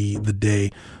going to be the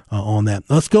day on that.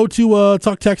 Let's go to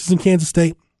talk Texas and Kansas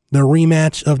State. The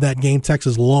rematch of that game.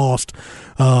 Texas lost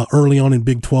early on in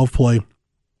Big 12 play.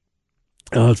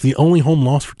 It's the only home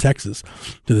loss for Texas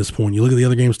to this point. You look at the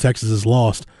other games Texas has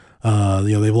lost.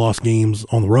 They've lost games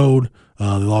on the road. They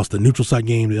lost the neutral site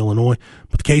game to Illinois.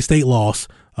 But the K-State loss,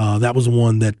 that was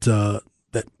one that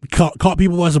caught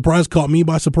people by surprise, caught me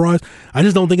by surprise. I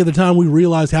just don't think at the time we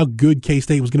realized how good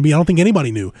K-State was going to be. I don't think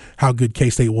anybody knew how good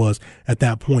K-State was at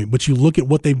that point. But you look at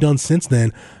what they've done since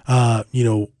then,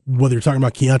 whether you're talking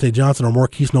about Keontae Johnson or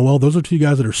Marquise Noel, those are two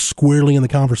guys that are squarely in the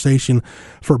conversation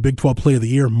for Big 12 Player of the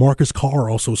Year. Marcus Carr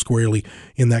also squarely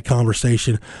in that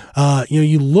conversation.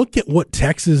 You look at what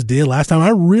Texas did last time. I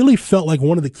really felt like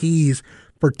one of the keys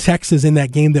for Texas in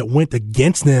that game that went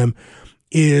against them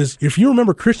is, if you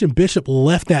remember, Christian Bishop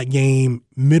left that game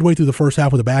midway through the first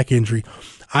half with a back injury.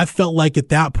 I felt like at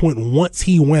that point, once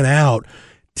he went out,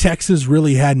 Texas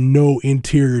really had no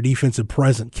interior defensive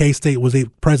presence. K-State was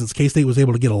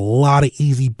able to get a lot of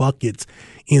easy buckets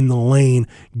in the lane,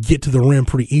 get to the rim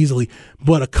pretty easily.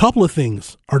 But a couple of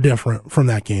things are different from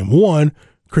that game. One,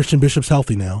 Christian Bishop's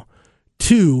healthy now.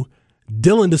 Two,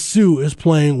 Dylan DeSue is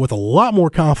playing with a lot more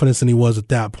confidence than he was at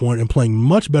that point and playing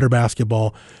much better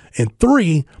basketball. And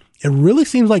three, it really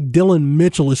seems like Dylan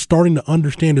Mitchell is starting to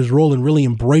understand his role and really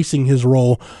embracing his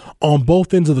role on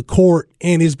both ends of the court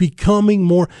and is becoming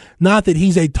more, not that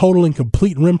he's a total and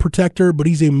complete rim protector, but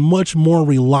he's a much more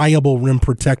reliable rim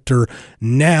protector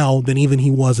now than even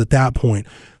he was at that point.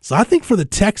 So I think for the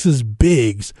Texas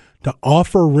bigs to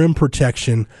offer rim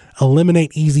protection,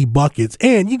 eliminate easy buckets,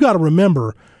 and you got to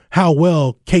remember how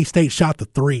well K-State shot the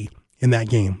three in that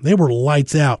game. They were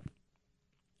lights out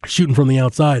shooting from the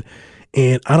outside.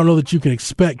 And I don't know that you can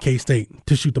expect K-State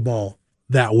to shoot the ball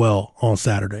that well on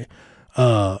Saturday.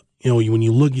 When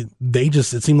you look at,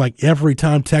 it seemed like every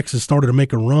time Texas started to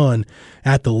make a run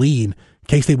at the lead,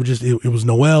 K-State would it was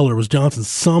Noel or it was Johnson.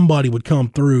 Somebody would come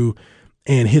through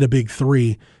and hit a big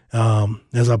three.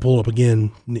 As I pull up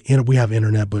again, we have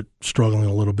internet, but struggling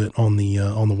a little bit on the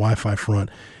Wi-Fi front.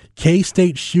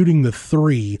 K-State shooting the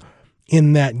three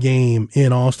in that game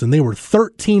in Austin. They were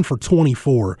 13 for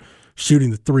 24 shooting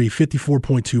the three,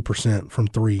 54.2% from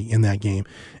three in that game.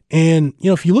 And,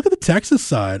 if you look at the Texas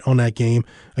side on that game,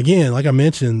 again, like I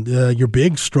mentioned, your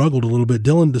bigs struggled a little bit.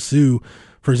 Dylan DeSue,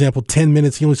 for example, 10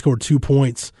 minutes, he only scored 2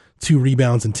 points, 2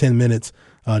 rebounds in 10 minutes.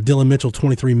 Dylan Mitchell,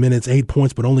 23 minutes, 8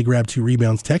 points, but only grabbed 2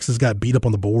 rebounds. Texas got beat up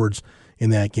on the boards in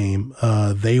that game.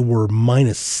 They were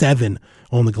 -7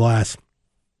 on the glass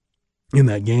in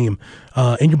that game.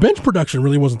 And your bench production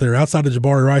really wasn't there. Outside of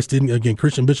Jabari Rice,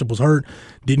 Christian Bishop was hurt,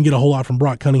 didn't get a whole lot from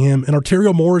Brock Cunningham. And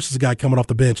Arterio Morris is a guy coming off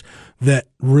the bench that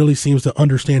really seems to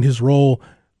understand his role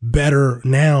better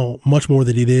now, much more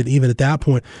than he did even at that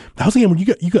point. That was a game where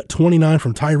you got 29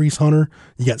 from Tyrese Hunter,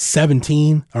 you got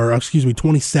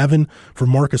 27 from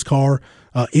Marcus Carr.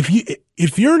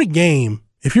 If you're in a game,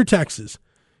 if you're Texas,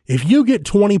 if you get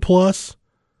 20 plus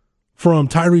from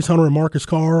Tyrese Hunter and Marcus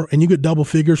Carr, and you get double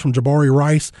figures from Jabari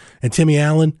Rice and Timmy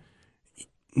Allen,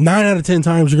 9 out of 10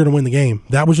 times you're going to win the game.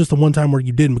 That was just the one time where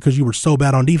you didn't because you were so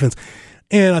bad on defense.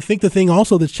 And I think the thing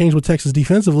also that's changed with Texas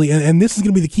defensively, and this is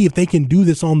going to be the key if they can do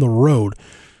this on the road.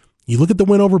 You look at the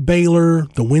win over Baylor,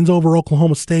 the wins over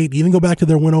Oklahoma State, even go back to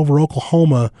their win over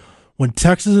Oklahoma. When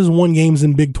Texas has won games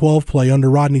in Big 12 play under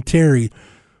Rodney Terry,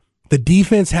 the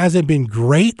defense hasn't been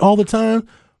great all the time,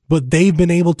 but they've been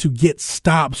able to get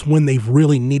stops when they've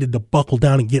really needed to buckle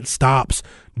down and get stops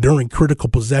during critical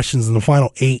possessions in the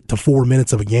final 8 to 4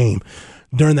 minutes of a game.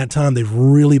 During that time, they've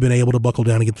really been able to buckle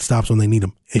down and get the stops when they need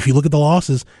them. If you look at the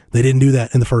losses, they didn't do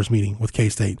that in the first meeting with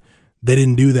K-State. They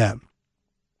didn't do that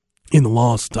in the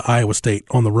loss to Iowa State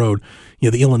on the road.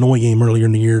 The Illinois game earlier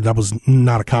in the year, that was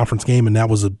not a conference game, and that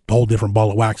was a whole different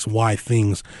ball of wax why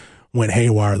things went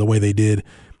haywire the way they did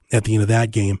at the end of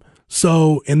that game.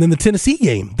 So, and then the Tennessee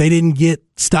game, they didn't get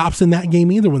stops in that game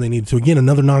either when they needed to. Again,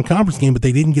 another non-conference game, but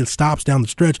they didn't get stops down the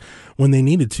stretch when they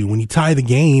needed to. When you tie the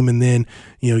game and then,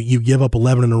 you give up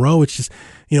 11 in a row, it's just,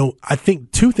 I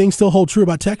think two things still hold true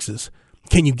about Texas.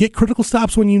 Can you get critical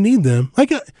stops when you need them? I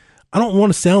don't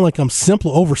want to sound like I'm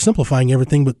oversimplifying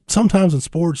everything, but sometimes in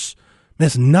sports,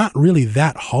 it's not really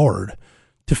that hard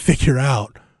to figure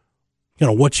out,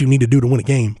 what you need to do to win a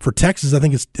game. For Texas, I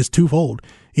think it's twofold.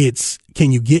 It's,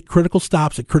 can you get critical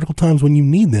stops at critical times when you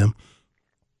need them?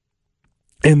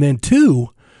 And then two,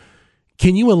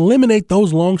 can you eliminate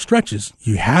those long stretches?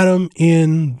 You had them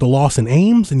in the loss in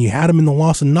Ames and you had them in the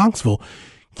loss in Knoxville.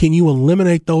 Can you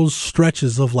eliminate those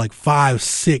stretches of like 5,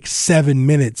 6, 7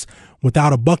 minutes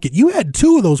without a bucket? You had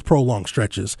 2 of those prolonged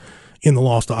stretches in the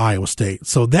loss to Iowa State.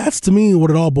 So that's, to me,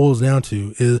 what it all boils down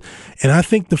to. And I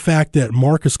think the fact that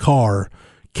Marcus Carr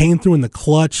came through in the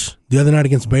clutch the other night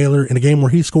against Baylor in a game where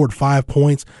he scored 5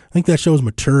 points, I think that shows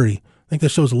maturity. I think that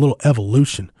shows a little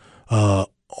evolution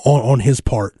on his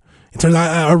part. In terms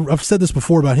I've said this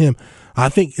before about him. I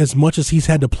think as much as he's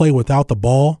had to play without the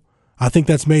ball, I think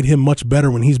that's made him much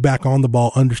better when he's back on the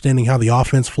ball, understanding how the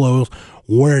offense flows,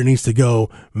 where it needs to go,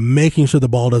 making sure the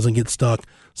ball doesn't get stuck.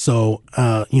 So,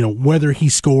 whether he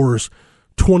scores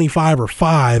 25 or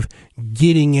 5,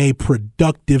 getting a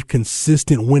productive,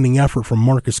 consistent winning effort from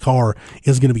Marcus Carr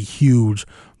is going to be huge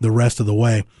the rest of the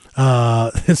way.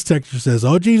 This texture says,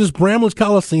 "Oh, Jesus, Bramlage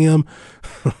Coliseum."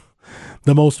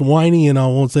 The most whiny, and I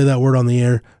won't say that word on the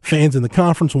air, fans in the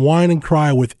conference whine and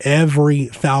cry with every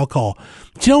foul call.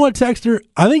 Do you know what, Texter?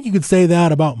 I think you could say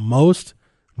that about most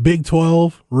Big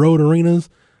 12 road arenas.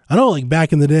 I know, like,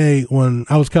 back in the day when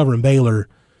I was covering Baylor,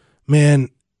 man,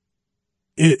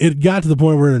 it got to the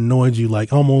point where it annoyed you.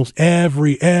 Like, almost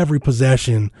every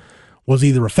possession was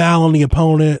either a foul on the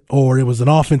opponent or it was an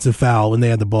offensive foul when they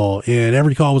had the ball, and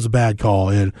every call was a bad call,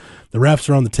 and the refs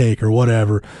are on the take or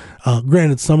whatever.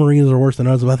 Granted, some arenas are worse than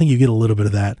others, but I think you get a little bit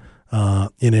of that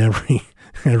in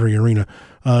every arena.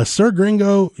 Sir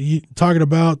Gringo, you talking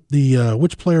about the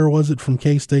which player was it from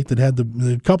K-State that had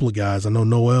the couple of guys? I know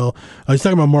Noel. He's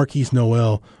talking about Marquise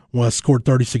Noel. Scored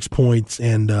 36 points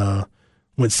and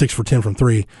went 6 for 10 from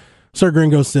 3. Sir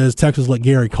Gringo says Texas let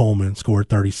Gary Coleman score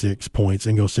 36 points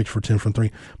and go 6 for 10 from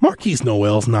 3. Marquise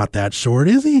Noel's not that short,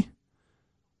 is he?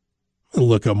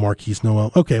 Look up Marquise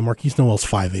Noel. Okay, Marquise Noel's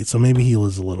 5'8", so maybe he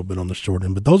is a little bit on the short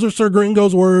end. But those are Sir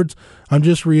Gringo's words. I'm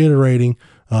just reiterating,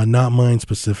 not mine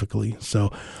specifically.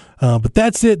 So, but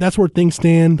that's it. That's where things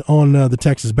stand on the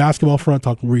Texas basketball front.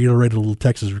 Reiterated a little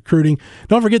Texas recruiting.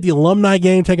 Don't forget the alumni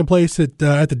game taking place at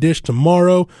the Dish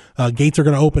tomorrow. Gates are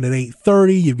going to open at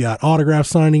 8:30. You've got autograph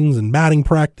signings and batting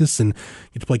practice, and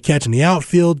get to play catch in the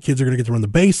outfield. Kids are going to get to run the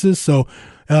bases. So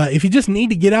if you just need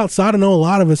to get outside, I know a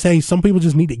lot of us, some people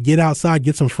just need to get outside,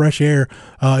 get some fresh air.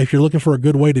 If you're looking for a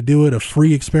good way to do it, a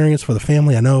free experience for the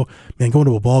family, I know, man, going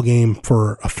to a ball game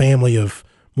for a family of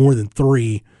more than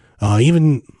 3,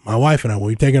 even my wife and I, when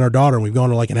we've taken our daughter and we've gone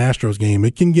to like an Astros game,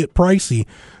 it can get pricey.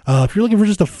 If you're looking for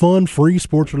just a fun, free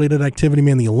sports-related activity,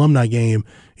 man, the alumni game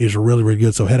is really, really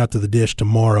good. So head out to the Dish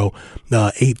tomorrow.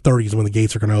 8:30 is when the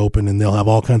gates are going to open, and they'll have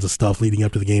all kinds of stuff leading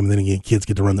up to the game. And then again, kids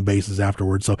get to run the bases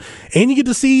afterwards. So, and you get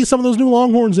to see some of those new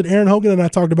Longhorns that Aaron Hogan and I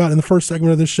talked about in the first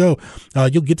segment of this show.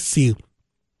 You'll get to see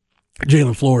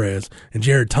Jalen Flores and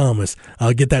Jared Thomas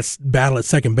get that battle at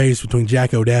second base between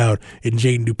Jack O'Dowd and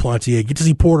Jaden Duplantier. Get to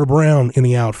see Porter Brown in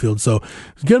the outfield. So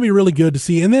it's going to be really good to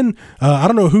see. And then I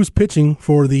don't know who's pitching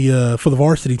for the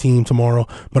varsity team tomorrow,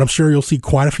 but I'm sure you'll see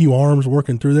quite a few arms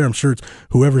working through there. I'm sure it's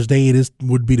whoever's day it is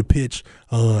would be to pitch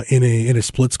in a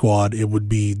split squad. It's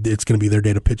going to be their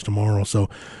day to pitch tomorrow. So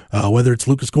whether it's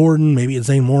Lucas Gordon, maybe it's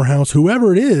Zane Morehouse,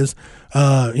 whoever it is,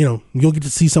 you'll get to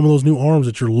see some of those new arms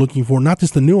that you're looking for. Not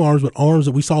just the new arms, but arms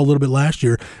that we saw a little bit last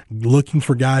year, looking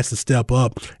for guys to step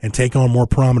up and take on more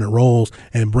prominent roles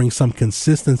and bring some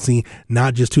consistency,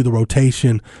 not just to the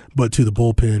rotation, but to the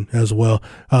bullpen as well.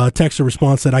 Texter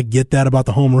response said, I get that about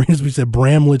the home arenas. We said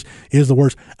Bramlage is the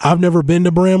worst. I've never been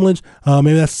to Bramlage.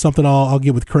 Maybe that's something I'll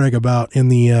get with Craig about in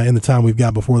the time we've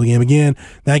got before the game. Again,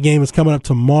 that game is coming up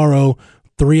tomorrow,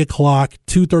 3 o'clock,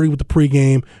 2:30 with the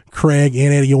pregame. Craig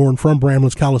and Eddie Orrin from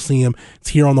Bramlett's Coliseum. It's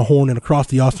here on the Horn and across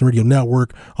the Austin Radio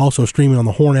Network. Also streaming on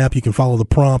the Horn app. You can follow the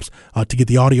prompts to get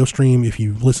the audio stream if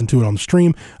you listen to it on the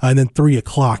stream. And then 3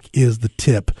 o'clock is the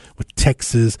tip with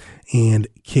Texas and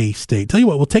K-State. Tell you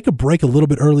what, we'll take a break a little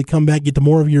bit early, come back, get to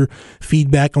more of your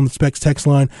feedback on the Specs text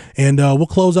line, and we'll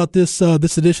close out this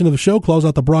edition of the show, close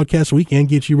out the broadcast week, and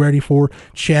get you ready for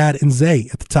Chad and Zay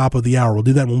at the top of the hour. We'll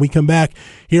do that when we come back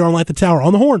here on Light the Tower,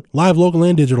 on the Horn, live, local,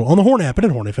 and digital, on the Horn app and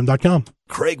at hornfm.com.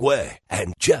 Craig Way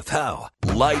and Jeff Howe,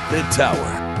 Light the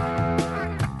Tower.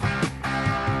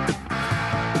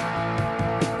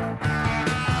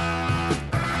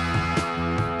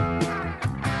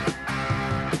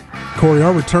 Corey,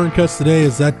 our return cuts today,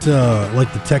 is that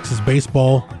like the Texas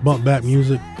baseball bump back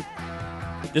music?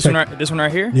 This one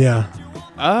right here? Yeah.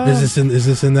 Is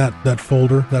this in that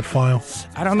folder, that file?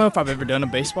 I don't know if I've ever done a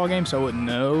baseball game, so I wouldn't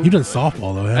know. You've done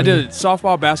softball, though, haven't you? I did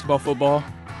softball, basketball, football.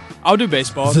 I'll do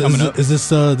baseball coming up. Is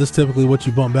this typically what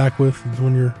you bump back with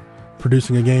when you're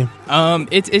producing a game?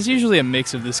 It's usually a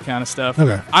mix of this kind of stuff.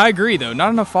 Okay. I agree, though.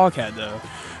 Not enough Foghat, though.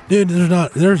 Dude,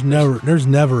 there's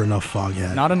never enough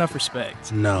Foghat. Not enough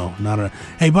respect. No, not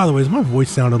enough. Hey, by the way, has my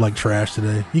voice sounded like trash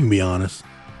today? You can be honest.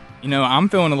 You know, I'm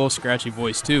feeling a little scratchy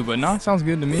voice too, but no, it sounds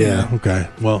good to me. Yeah, man. Okay.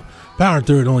 Well, powering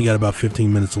through it, only got about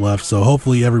 15 minutes left, so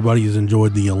hopefully everybody has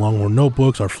enjoyed the Longhorn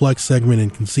Notebooks, our Flex segment,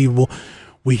 Inconceivable.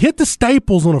 We hit the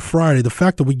staples on a Friday, the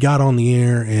fact that we got on the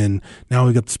air, and now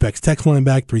we got the Specs text line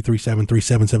back,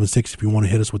 337-3776, if you want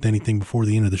to hit us with anything before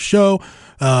the end of the show.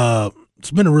 It's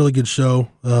been a really good show,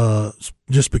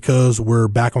 just because we're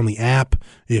back on the app.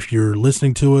 If you're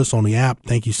listening to us on the app,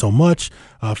 thank you so much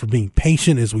for being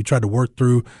patient as we tried to work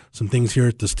through some things here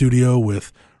at the studio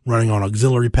with running on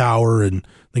auxiliary power and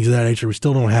things of that nature. We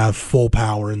still don't have full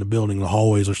power in the building. The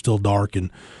hallways are still dark,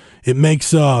 and it makes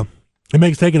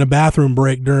taking a bathroom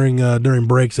break during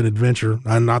breaks an adventure.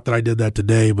 Not that I did that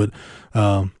today, but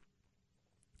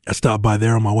I stopped by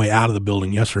there on my way out of the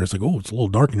building yesterday. It's like, oh, it's a little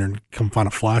dark in here. And come find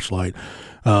a flashlight.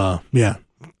 Yeah,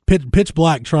 pitch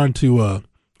black trying to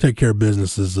take care of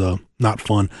business is not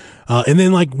fun. And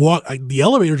then the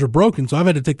elevators are broken, so I've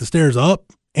had to take the stairs up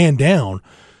and down.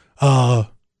 Yeah,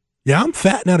 I'm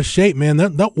fat and out of shape, man.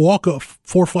 That walk up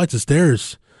 4 flights of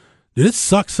stairs, dude, it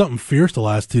sucked something fierce the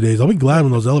last 2 days. I'll be glad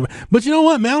when those elevators. But you know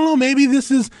what, man? I don't know. Maybe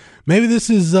this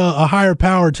is a higher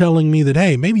power telling me that,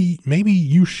 hey, maybe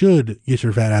you should get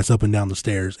your fat ass up and down the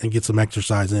stairs and get some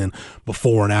exercise in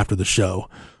before and after the show,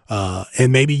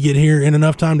 and maybe get here in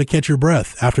enough time to catch your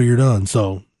breath after you're done.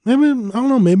 So maybe, I don't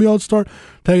know. Maybe I'll start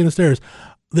taking the stairs.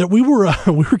 That we were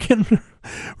getting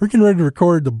ready to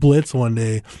record the Blitz one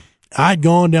day. I'd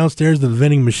gone downstairs to the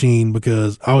vending machine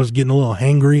because I was getting a little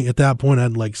hangry at that point.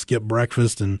 I'd skipped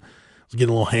breakfast and was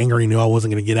getting a little hangry. Knew I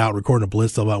wasn't going to get out recording a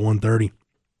Blitz till about 1:30.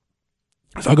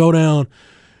 So I go down,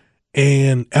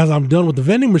 and as I'm done with the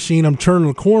vending machine, I'm turning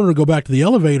the corner to go back to the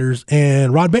elevators,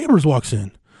 and Rod Babers walks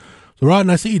in. So Rod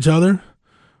and I see each other,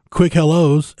 quick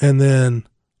hellos, and then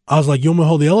I was like, you want me to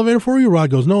hold the elevator for you? Rod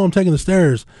goes, no, I'm taking the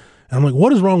stairs. And I'm like,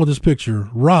 what is wrong with this picture?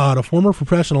 Rod, a former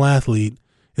professional athlete,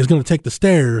 is going to take the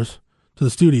stairs to the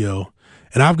studio,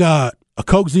 and I've got a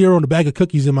Coke Zero and a bag of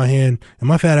cookies in my hand, and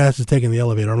my fat ass is taking the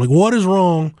elevator. I'm like, what is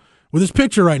wrong with this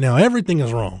picture right now? Everything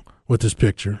is wrong with this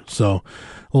picture. So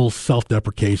a little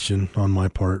self-deprecation on my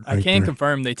part. I can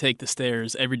confirm they take the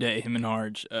stairs every day, him and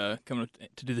Harge, coming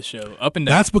to do the show, up and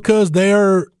down. That's because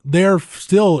they're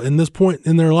still, in this point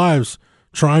in their lives,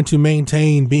 trying to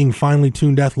maintain being finely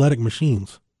tuned athletic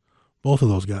machines. Both of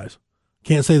those guys.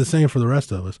 Can't say the same for the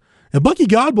rest of us. And Bucky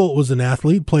Godbolt was an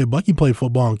athlete. Bucky played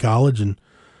football in college and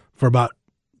for about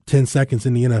 10 seconds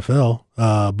in the NFL.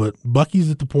 But Bucky's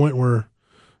at the point where,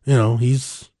 I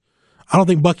don't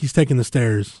think Bucky's taking the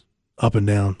stairs up and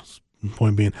down.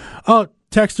 Point being. Oh,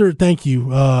 texter, thank you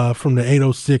from the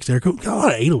 806 area code. Got a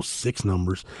lot of 806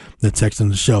 numbers that text in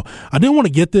the show. I didn't want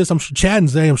to get this. Chad and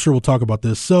Zay, I'm sure we'll talk about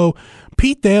this. So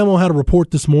Pete Thamel had a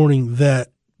report this morning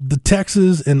that the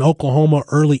Texas and Oklahoma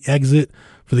early exit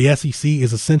for the SEC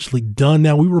is essentially done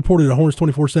now. We reported at Horns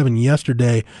 24/7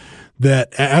 yesterday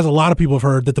that, as a lot of people have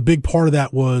heard, that the big part of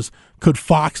that was, could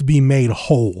Fox be made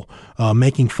whole,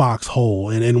 making Fox whole,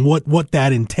 and what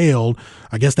that entailed.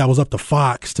 I guess that was up to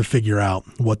Fox to figure out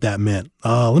what that meant.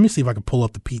 Let me see if I can pull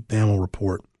up the Pete Thamel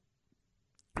report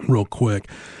real quick.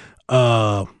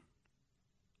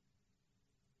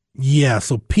 Yeah,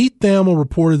 so Pete Thamel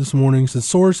reported this morning, said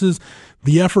sources,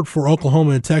 the effort for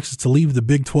Oklahoma and Texas to leave the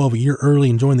Big 12 a year early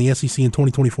and join the SEC in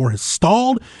 2024 has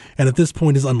stalled, and at this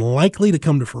point is unlikely to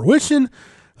come to fruition.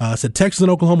 Said Texas and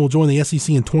Oklahoma will join the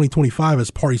SEC in 2025 as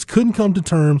parties couldn't come to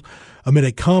terms amid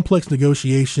a complex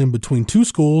negotiation between two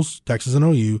schools, Texas and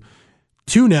OU,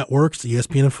 two networks,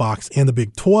 ESPN and Fox, and the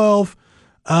Big 12.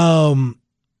 Pete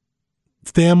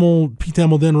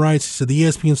Thamel then writes, he said, the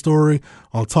ESPN story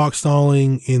on talk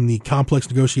stalling in the complex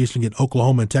negotiation to get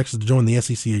Oklahoma and Texas to join the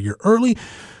SEC a year early.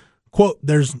 Quote,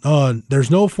 there's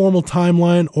no formal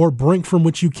timeline or brink from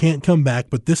which you can't come back,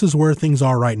 but this is where things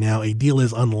are right now. A deal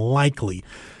is unlikely.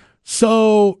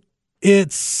 So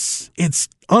it's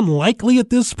unlikely at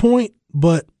this point,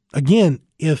 but again,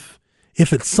 if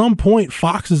at some point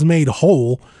Fox is made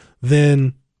whole,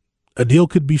 then a deal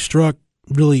could be struck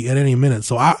really at any minute.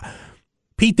 So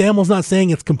Pete Thamel's not saying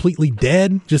it's completely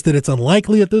dead, just that it's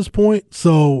unlikely at this point.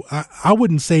 So I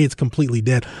wouldn't say it's completely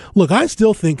dead. Look, I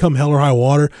still think come hell or high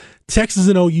water, Texas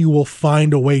and OU will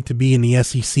find a way to be in the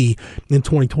SEC in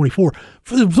 2024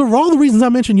 for all the reasons I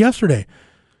mentioned yesterday.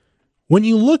 When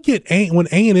you look at when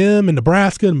A&M and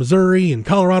Nebraska and Missouri and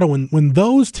Colorado, when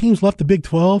those teams left the Big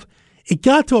 12, it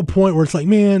got to a point where it's like,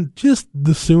 man, just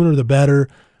the sooner the better.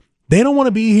 They don't want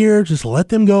to be here. Just let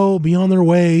them go, be on their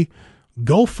way.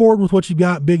 Go forward with what you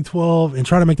got, Big 12, and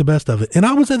try to make the best of it. And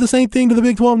I would say the same thing to the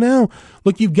Big 12 now.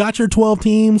 Look, you've got your 12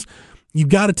 teams. You've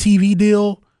got a TV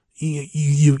deal.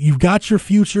 You've got your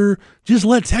future. Just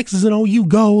let Texas and OU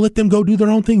go. Let them go do their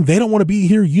own thing. They don't want to be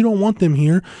here. You don't want them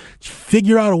here. Just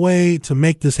figure out a way to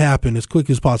make this happen as quick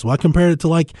as possible. I compared it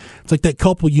to it's like that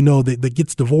couple that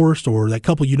gets divorced, or that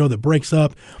couple that breaks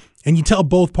up, and you tell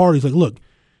both parties, like, look,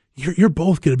 you're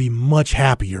both going to be much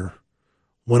happier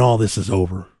when all this is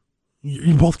over.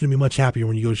 You're both going to be much happier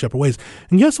when you go separate ways.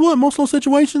 And guess what? Most of those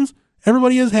situations,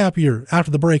 everybody is happier after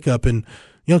the breakup. And,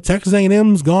 Texas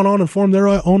A&M's gone on and formed their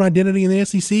own identity in the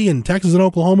SEC, and Texas and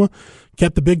Oklahoma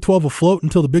kept the Big 12 afloat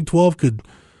until the Big 12 could,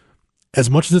 as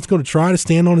much as it's going to try to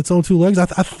stand on its own two legs.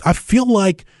 I feel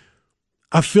like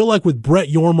with Brett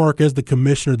Yormark as the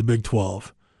commissioner of the Big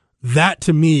 12, that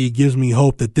to me gives me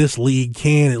hope that this league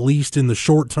can, at least in the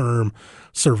short term,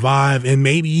 survive and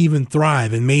maybe even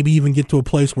thrive, and maybe even get to a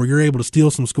place where you're able to steal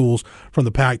some schools from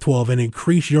the Pac-12 and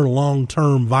increase your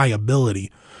long-term viability.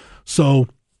 So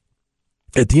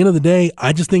at the end of the day,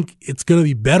 I just think it's going to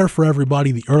be better for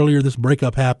everybody. The earlier this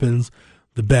breakup happens,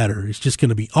 the better. It's just going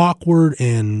to be awkward,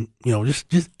 and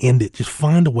just end it. Just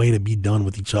find a way to be done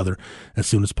with each other as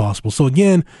soon as possible. So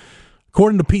again,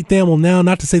 according to Pete Thamel now,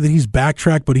 not to say that he's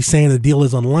backtracked, but he's saying the deal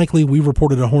is unlikely. We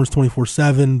reported at Horns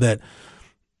 24/7 that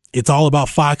it's all about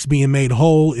Fox being made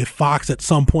whole. If Fox at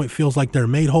some point feels like they're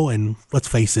made whole, and let's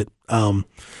face it,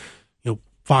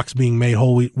 Fox being made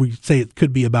whole, we say it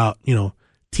could be about,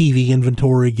 TV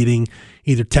inventory, getting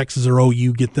either Texas or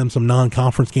OU, get them some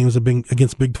non-conference games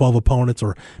against Big 12 opponents,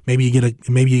 or maybe you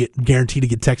get guaranteed to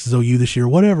get Texas OU this year,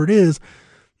 whatever it is.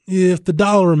 If the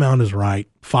dollar amount is right,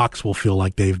 Fox will feel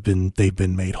like they've been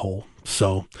made whole.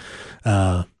 So,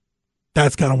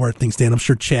 that's kind of where things stand. I'm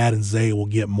sure Chad and Zay will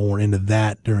get more into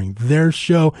that during their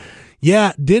show.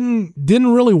 Yeah, didn't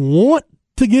really want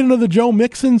to get into the Joe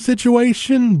Mixon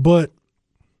situation, but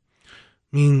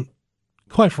I mean,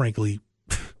 quite frankly,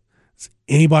 is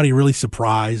anybody really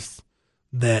surprised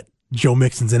that Joe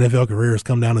Mixon's NFL career has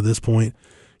come down to this point,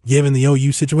 given the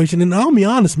OU situation? And I'll be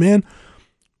honest, man,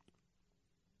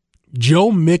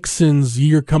 Joe Mixon's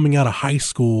year coming out of high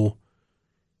school,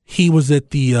 he was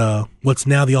at the what's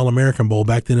now the All-American Bowl.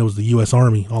 Back then it was the U.S.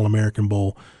 Army All-American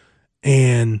Bowl.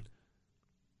 And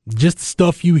just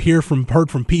stuff you heard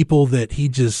from people that he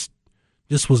just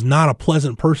was not a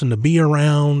pleasant person to be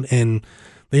around and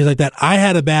things like that. I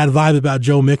had a bad vibe about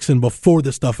Joe Mixon before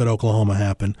the stuff at Oklahoma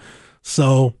happened.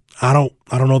 So I don't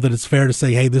know that it's fair to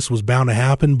say, hey, this was bound to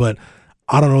happen, but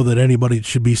I don't know that anybody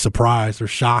should be surprised or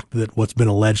shocked that what's been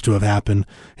alleged to have happened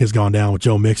has gone down with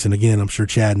Joe Mixon. Again, I'm sure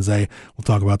Chad and Zay will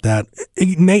talk about that.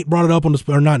 Nate brought it up on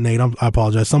or not Nate, I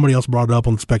apologize. Somebody else brought it up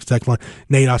on the Specs text line.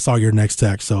 Nate, I saw your next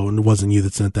text, so it wasn't you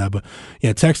that sent that. But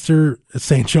yeah, texter is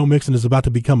saying Joe Mixon is about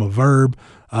to become a verb,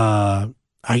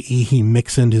 i.e. he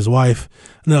mixoned his wife.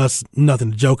 No, it's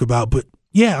nothing to joke about. But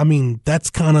yeah, I mean, that's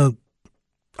kind of,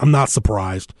 I'm not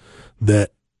surprised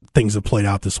that things have played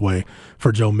out this way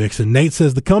for Joe Mixon. Nate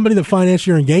says the company that financed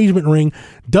your engagement ring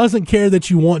doesn't care that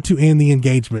you want to end the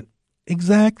engagement.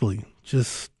 Exactly.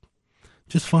 Just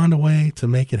find a way to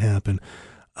make it happen.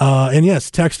 And yes,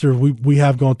 texter, we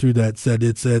have gone through that. Said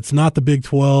it's not the Big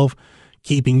 12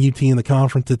 keeping UT in the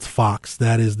conference. It's Fox.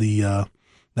 That is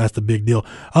that's the big deal.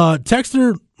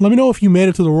 Texter, let me know if you made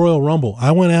it to the Royal Rumble.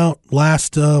 I went out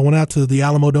to the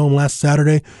Alamo Dome last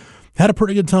Saturday. Had a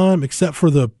pretty good time, except for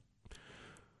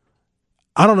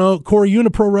I don't know, Corey, you into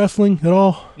pro wrestling at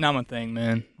all? Not my thing,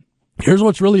 man. Here's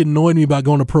what's really annoyed me about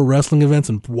going to pro wrestling events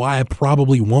and why I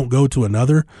probably won't go to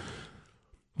another.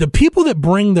 The people that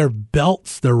bring their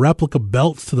belts, their replica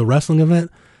belts to the wrestling event,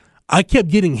 I kept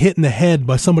getting hit in the head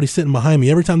by somebody sitting behind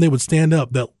me. Every time they would stand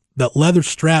up, that leather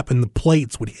strap and the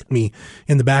plates would hit me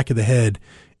in the back of the head.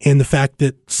 And the fact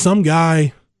that some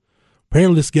guy,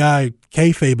 apparently this guy,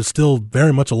 Kayfabe, is still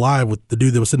very much alive with the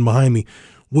dude that was sitting behind me,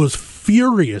 was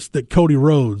furious that Cody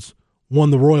Rhodes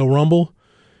won the Royal Rumble.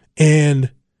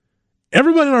 And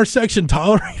everybody in our section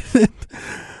tolerated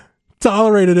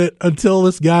it until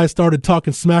this guy started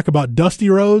talking smack about Dusty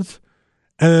Rhodes.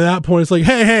 And at that point, it's like,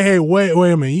 hey, wait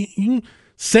a minute. You can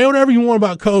say whatever you want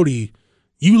about Cody.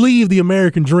 You leave the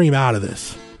American Dream out of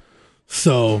this.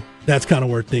 So that's kind of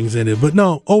where things ended. But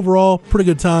no, overall, pretty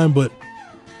good time. But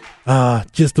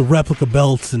just the replica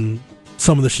belts and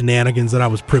some of the shenanigans that I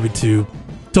was privy to.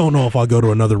 Don't know if I'll go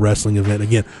to another wrestling event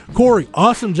again. Corey,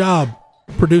 awesome job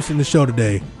producing the show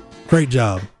today. Great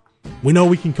job. We know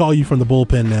we can call you from the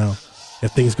bullpen now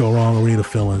if things go wrong or we need a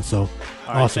fill-in. So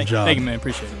awesome job. Thank you, man.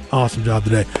 Appreciate it. Awesome job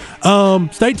today.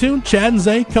 Stay tuned. Chad and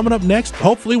Zay coming up next.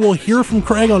 Hopefully we'll hear from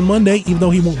Craig on Monday, even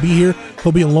though he won't be here.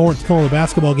 He'll be in Lawrence calling the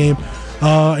basketball game.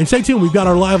 And stay tuned. We've got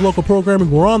our live local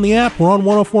programming. We're on the app. We're on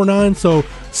 104.9. So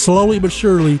slowly but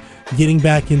surely getting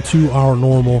back into our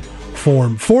normal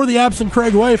form. For the absent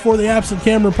Craig Way, for the absent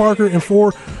Cameron Parker, and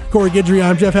for Corey Guidry,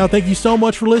 I'm Jeff Howe. Thank you so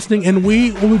much for listening, and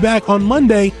we will be back on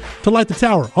Monday to light the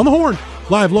tower on the Horn,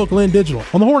 live, local, and digital,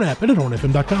 on the Horn app and at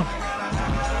hornfm.com.